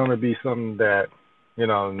 it's gonna be something that, you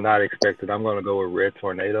know, not expected. I'm gonna go with Red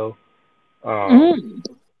Tornado. I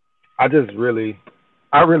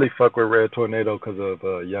really fuck with Red Tornado because of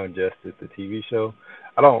Young Justice, the TV show.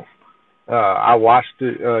 I watched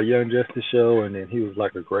the Young Justice show, and then he was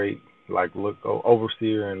like a great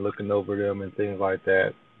overseer and looking over them and things like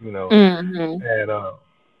that, you know. And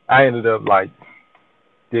I ended up like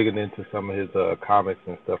digging into some of his comics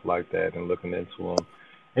and stuff like that and looking into him.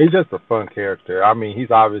 He's just a fun character. I mean, he's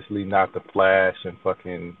obviously not the Flash and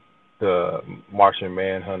fucking the Martian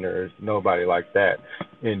Manhunter, nobody like that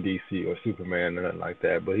in DC or Superman or nothing like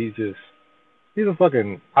that. But he's a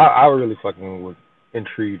fucking. I really fucking was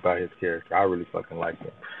intrigued by his character. I really fucking like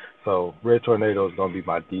him. So Red Tornado is gonna be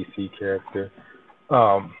my DC character.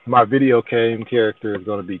 My video game character is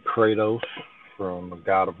gonna be Kratos from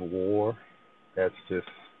God of War. That's just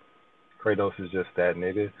Kratos is just that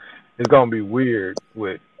nigga. It's gonna be weird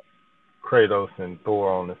with Kratos and Thor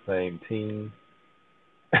on the same team.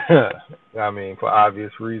 I mean, for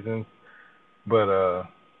obvious reasons. But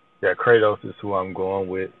yeah, Kratos is who I'm going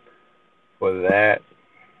with for that.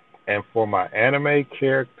 And for my anime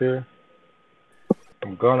character,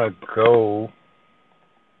 I'm gonna go. I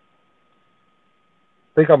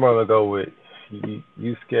think I'm gonna go with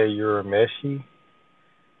Yusuke Urameshi.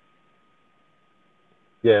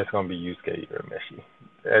 Yeah, it's gonna be Yusuke Urameshi.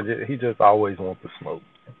 He just always wants to smoke,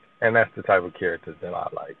 and that's the type of characters that I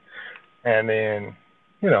like. And then,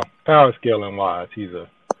 power scaling wise, he's a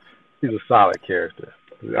solid character.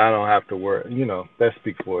 I don't have to worry. That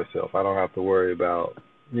speaks for itself. I don't have to worry about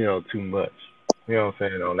too much. You know what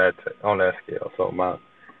I'm saying on that scale. So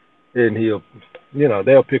and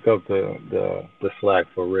they'll pick up the slack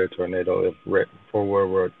for Red Tornado for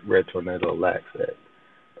where Red Tornado lacks at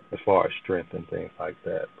as far as strength and things like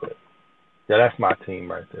that. But yeah, that's my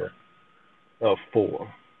team right there of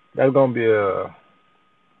four. That's gonna be a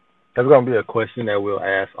that's gonna be a question that we'll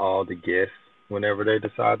ask all the guests whenever they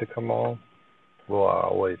decide to come on. We'll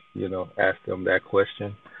always, ask them that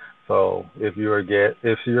question. So if you're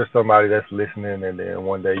somebody that's listening, and then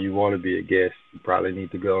one day you want to be a guest, you probably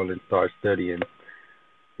need to go and start studying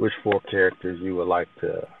which four characters you would like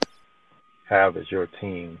to have as your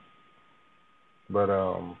team. But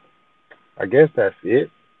I guess that's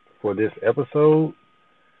it for this episode.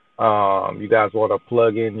 You guys want to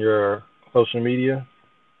plug in your social media,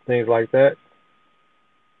 things like that?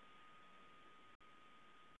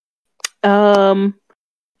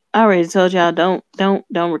 I already told y'all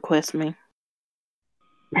don't request me.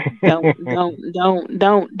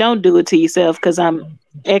 Don't do it to yourself because I'm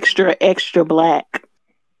extra black.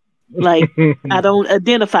 Like I don't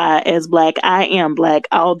identify as black. I am black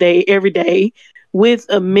all day, every day, with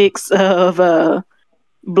a mix of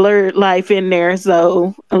blurred life in there.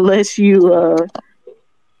 So unless you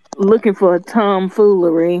looking for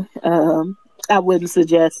tomfoolery, I wouldn't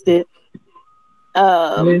suggest it.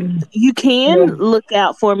 You can look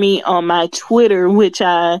out for me on my Twitter, which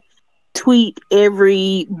I tweet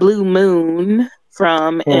every blue moon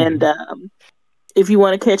from. And if you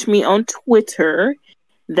want to catch me on Twitter,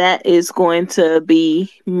 that is going to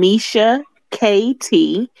be Misha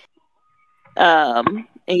KT. And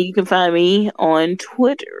you can find me on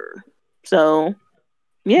Twitter. So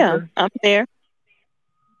yeah, I'm there.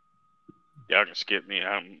 Y'all can skip me.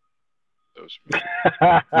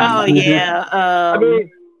 Oh yeah. I mean,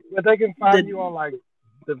 but they can find you on like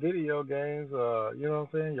the video games. You know what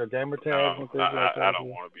I'm saying? Your gamer tags and things like that. I don't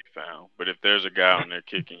want to be found. But if there's a guy on there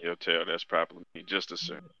kicking your tail, that's probably me. Just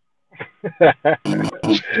assume.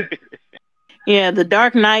 Yeah, the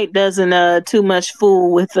Dark Knight doesn't too much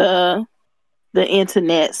fool with the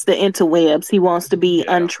internets, the interwebs. He wants to be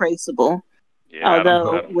untraceable. Yeah,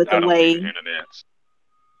 although with the way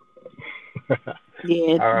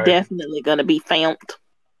right. Definitely gonna be found.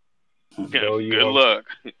 So good luck.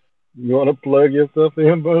 You want to plug yourself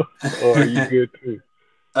in, Bo? Or are you good too?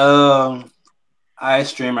 I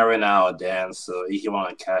stream every now and then, so if you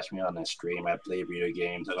want to catch me on the stream, I play video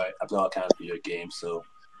games. I play all kinds of video games, so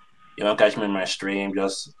you want to catch me in my stream,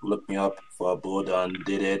 just look me up for Bo Done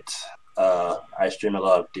Did It. I stream a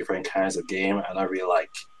lot of different kinds of game, and I really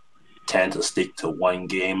tend to stick to one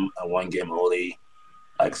game and one game only,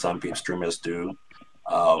 like some people streamers do.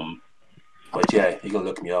 But yeah, you can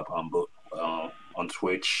look me up on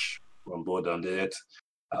Twitch when Bo Done Did It.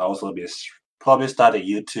 I also probably start a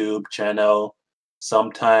YouTube channel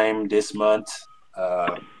sometime this month.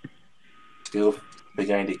 Still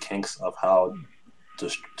figuring the kinks of how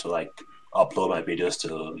to upload my videos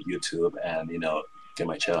to YouTube and get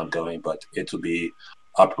my channel going, but it will be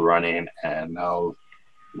up and running, and I'll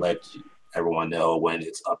let everyone know when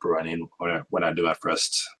it's up and running when I do my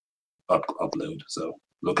first upload. So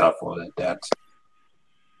look out for that.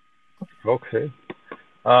 Okay.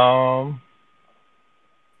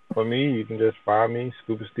 For me, you can just find me,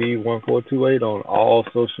 Scuba Steve 1428 on all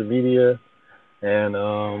social media and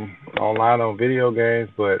online on video games.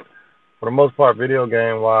 But for the most part, video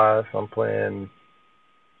game wise, I'm playing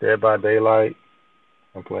Dead by Daylight.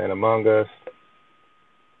 I'm playing Among Us,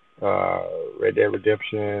 Red Dead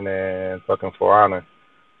Redemption, and fucking For Honor.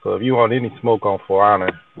 So if you want any smoke on For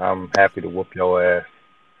Honor, I'm happy to whoop your ass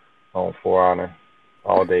on For Honor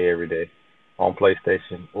all day, every day on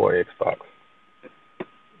PlayStation or Xbox.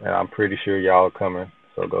 And I'm pretty sure y'all are coming.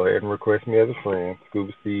 So go ahead and request me as a friend,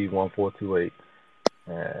 Scuba Steve 1428,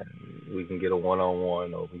 and we can get a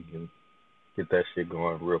one-on-one, or we can get that shit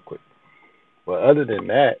going real quick. But other than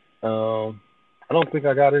that, I don't think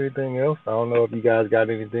I got anything else. I don't know if you guys got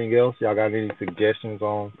anything else. Y'all got any suggestions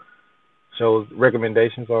on shows,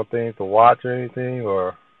 recommendations on things to watch or anything,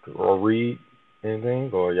 or read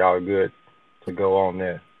anything, or y'all are good to go on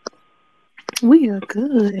there? We are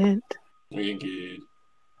good. We're good.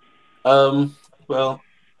 Well,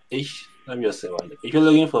 let me just say one thing. If you're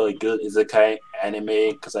looking for a good isekai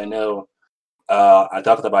anime, because I know I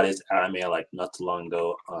talked about this anime not too long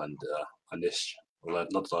ago on this, not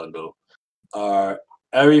too long ago.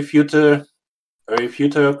 Every future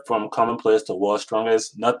from Commonplace to World's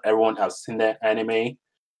Strongest. Not everyone has seen that anime,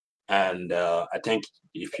 And I think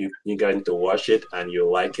if you guys need to watch it and you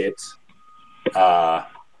like it,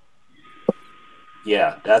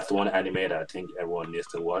 yeah, that's the one anime that I think everyone needs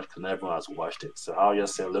to watch because everyone has watched it. So I'll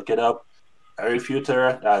just say look it up.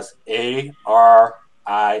 Arifuter, that's ARIFURETA.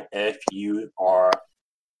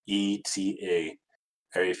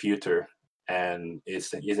 Arifuter. And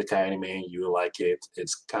it's a kind of anime, you like it.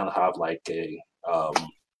 It's kind of have like a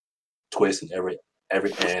twist in every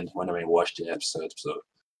end whenever you watch the episode. So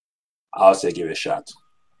I'll say give it a shot.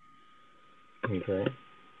 Okay.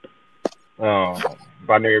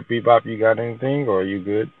 Binary Bebop, you got anything, or are you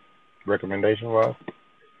good? Recommendation wise?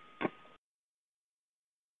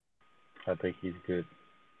 I think he's good.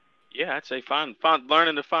 Yeah, I'd say find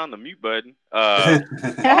learning to find the mute button. Oh,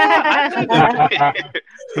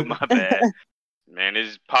 My bad. Man,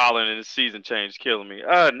 this pollen and the season change is killing me.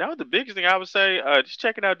 No, the biggest thing I would say, just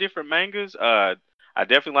checking out different mangas. I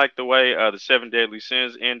definitely like the way the Seven Deadly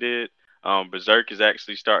Sins ended. Berserk is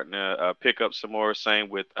actually starting to pick up some more. Same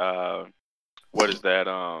with what is that?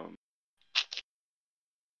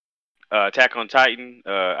 Attack on Titan.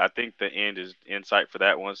 I think the end is in sight for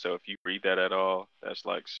that one. So if you read that at all, that's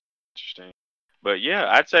like interesting. But yeah,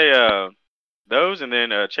 I'd say those, and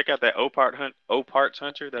then check out that O-Parts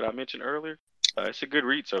Hunter that I mentioned earlier. It's a good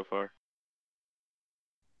read so far.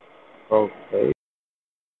 Okay.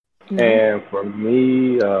 And for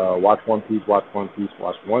me, watch One Piece. Watch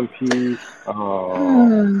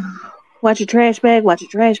your trash bag. Watch your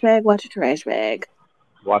trash bag. Watch your trash bag.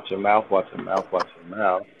 Watch your mouth.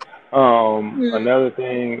 Another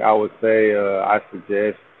thing I would say, I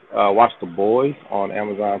suggest watch The Boys on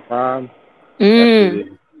Amazon Prime. That's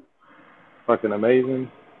really fucking amazing.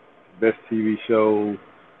 Best TV show,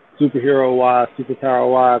 superhero-wise,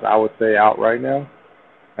 superpower-wise, I would say out right now.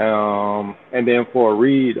 And then for a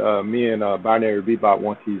read, me and Binary Bebop,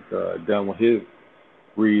 once he's done with his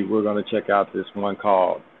read, we're going to check out this one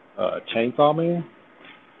called Chainsaw Man.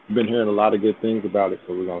 I've been hearing a lot of good things about it,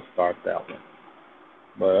 so we're going to start that one.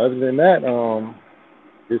 But other than that,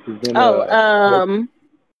 this has been...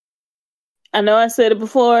 I know I said it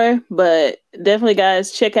before, but definitely,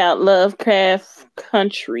 guys, check out Lovecraft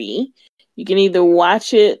Country. You can either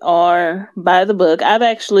watch it or buy the book. I've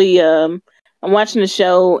actually... I'm watching the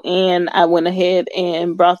show, and I went ahead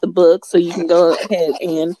and brought the book, so you can go ahead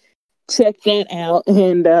and check that out.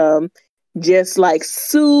 And just like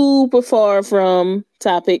super far from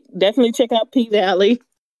topic, definitely check out P-Valley.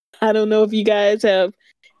 I don't know if you guys have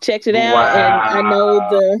checked it out, and I know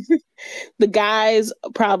the guys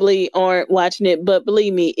probably aren't watching it, but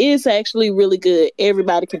believe me, it's actually really good.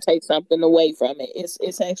 Everybody can take something away from it.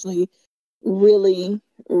 It's actually really,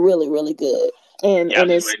 really, really good. And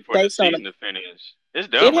it's based on to finish. It's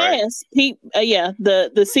done, right? Has.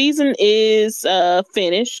 The season is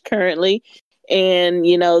finished currently, and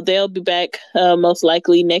they'll be back most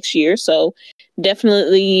likely next year. So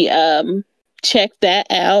definitely check that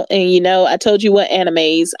out. And I told you what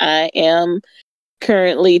animes I am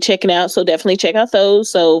currently checking out, so definitely check out those.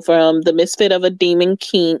 So from the Misfit of a Demon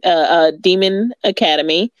King, Demon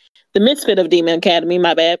Academy,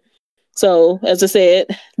 my bad. So, as I said,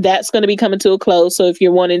 that's going to be coming to a close. So, if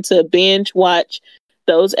you're wanting to binge watch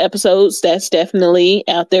those episodes, that's definitely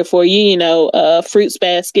out there for you. Fruits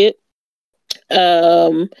Basket.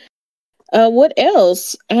 What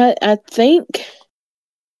else? I think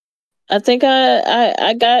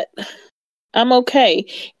I'm okay.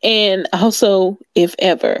 And also, if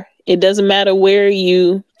ever, it doesn't matter where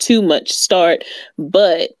you too much start,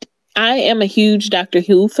 but I am a huge Doctor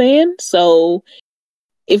Who fan. So,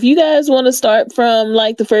 if you guys want to start from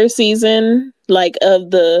like the first season, like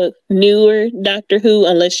of the newer Doctor Who,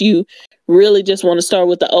 unless you really just want to start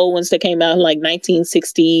with the old ones that came out in like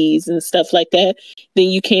 1960s and stuff like that, then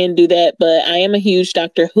you can do that. But I am a huge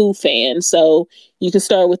Doctor Who fan, so you can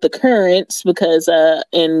start with the currents because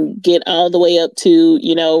and get all the way up to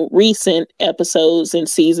recent episodes and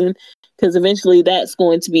season. Because eventually that's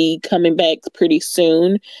going to be coming back pretty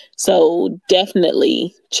soon. So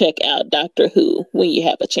definitely check out Doctor Who when you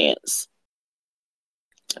have a chance.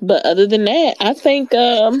 But other than that, I think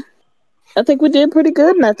we did pretty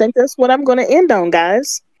good, and I think that's what I'm going to end on,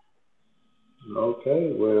 guys.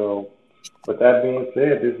 Okay, well, with that being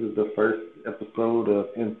said, this is the first episode of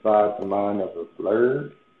Inside the Mind of a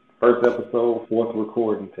Blerd. First episode, fourth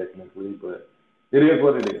recording technically, but it is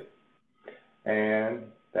what it is. And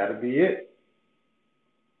that'll be it.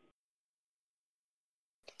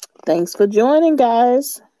 Thanks for joining,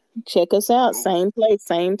 guys. Check us out. Same place,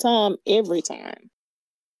 same time, every time.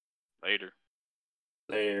 Later.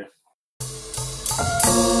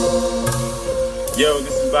 Yo,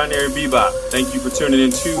 this is Binary Bebop. Thank you for tuning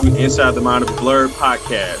in to Inside the Mind of a Blerd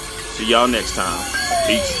podcast. See y'all next time.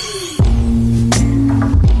 Peace.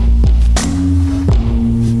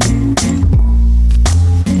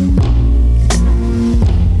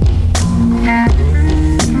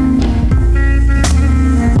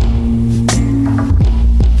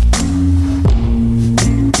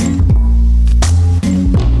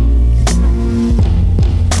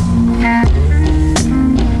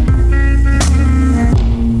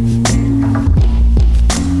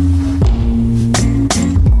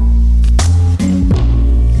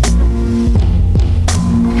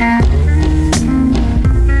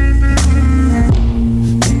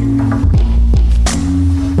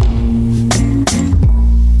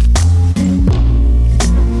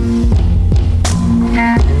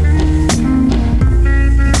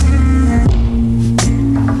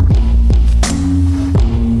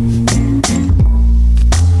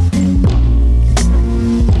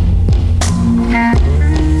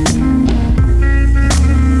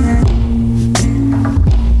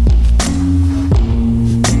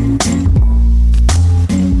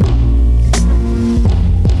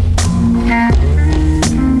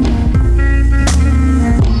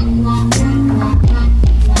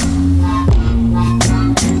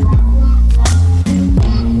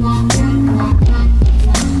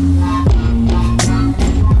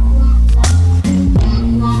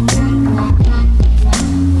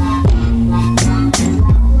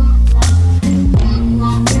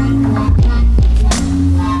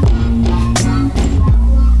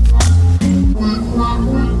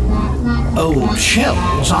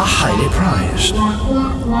 Shells are highly prized.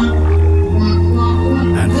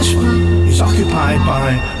 And this one is occupied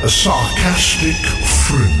by a sarcastic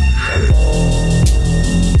fringe.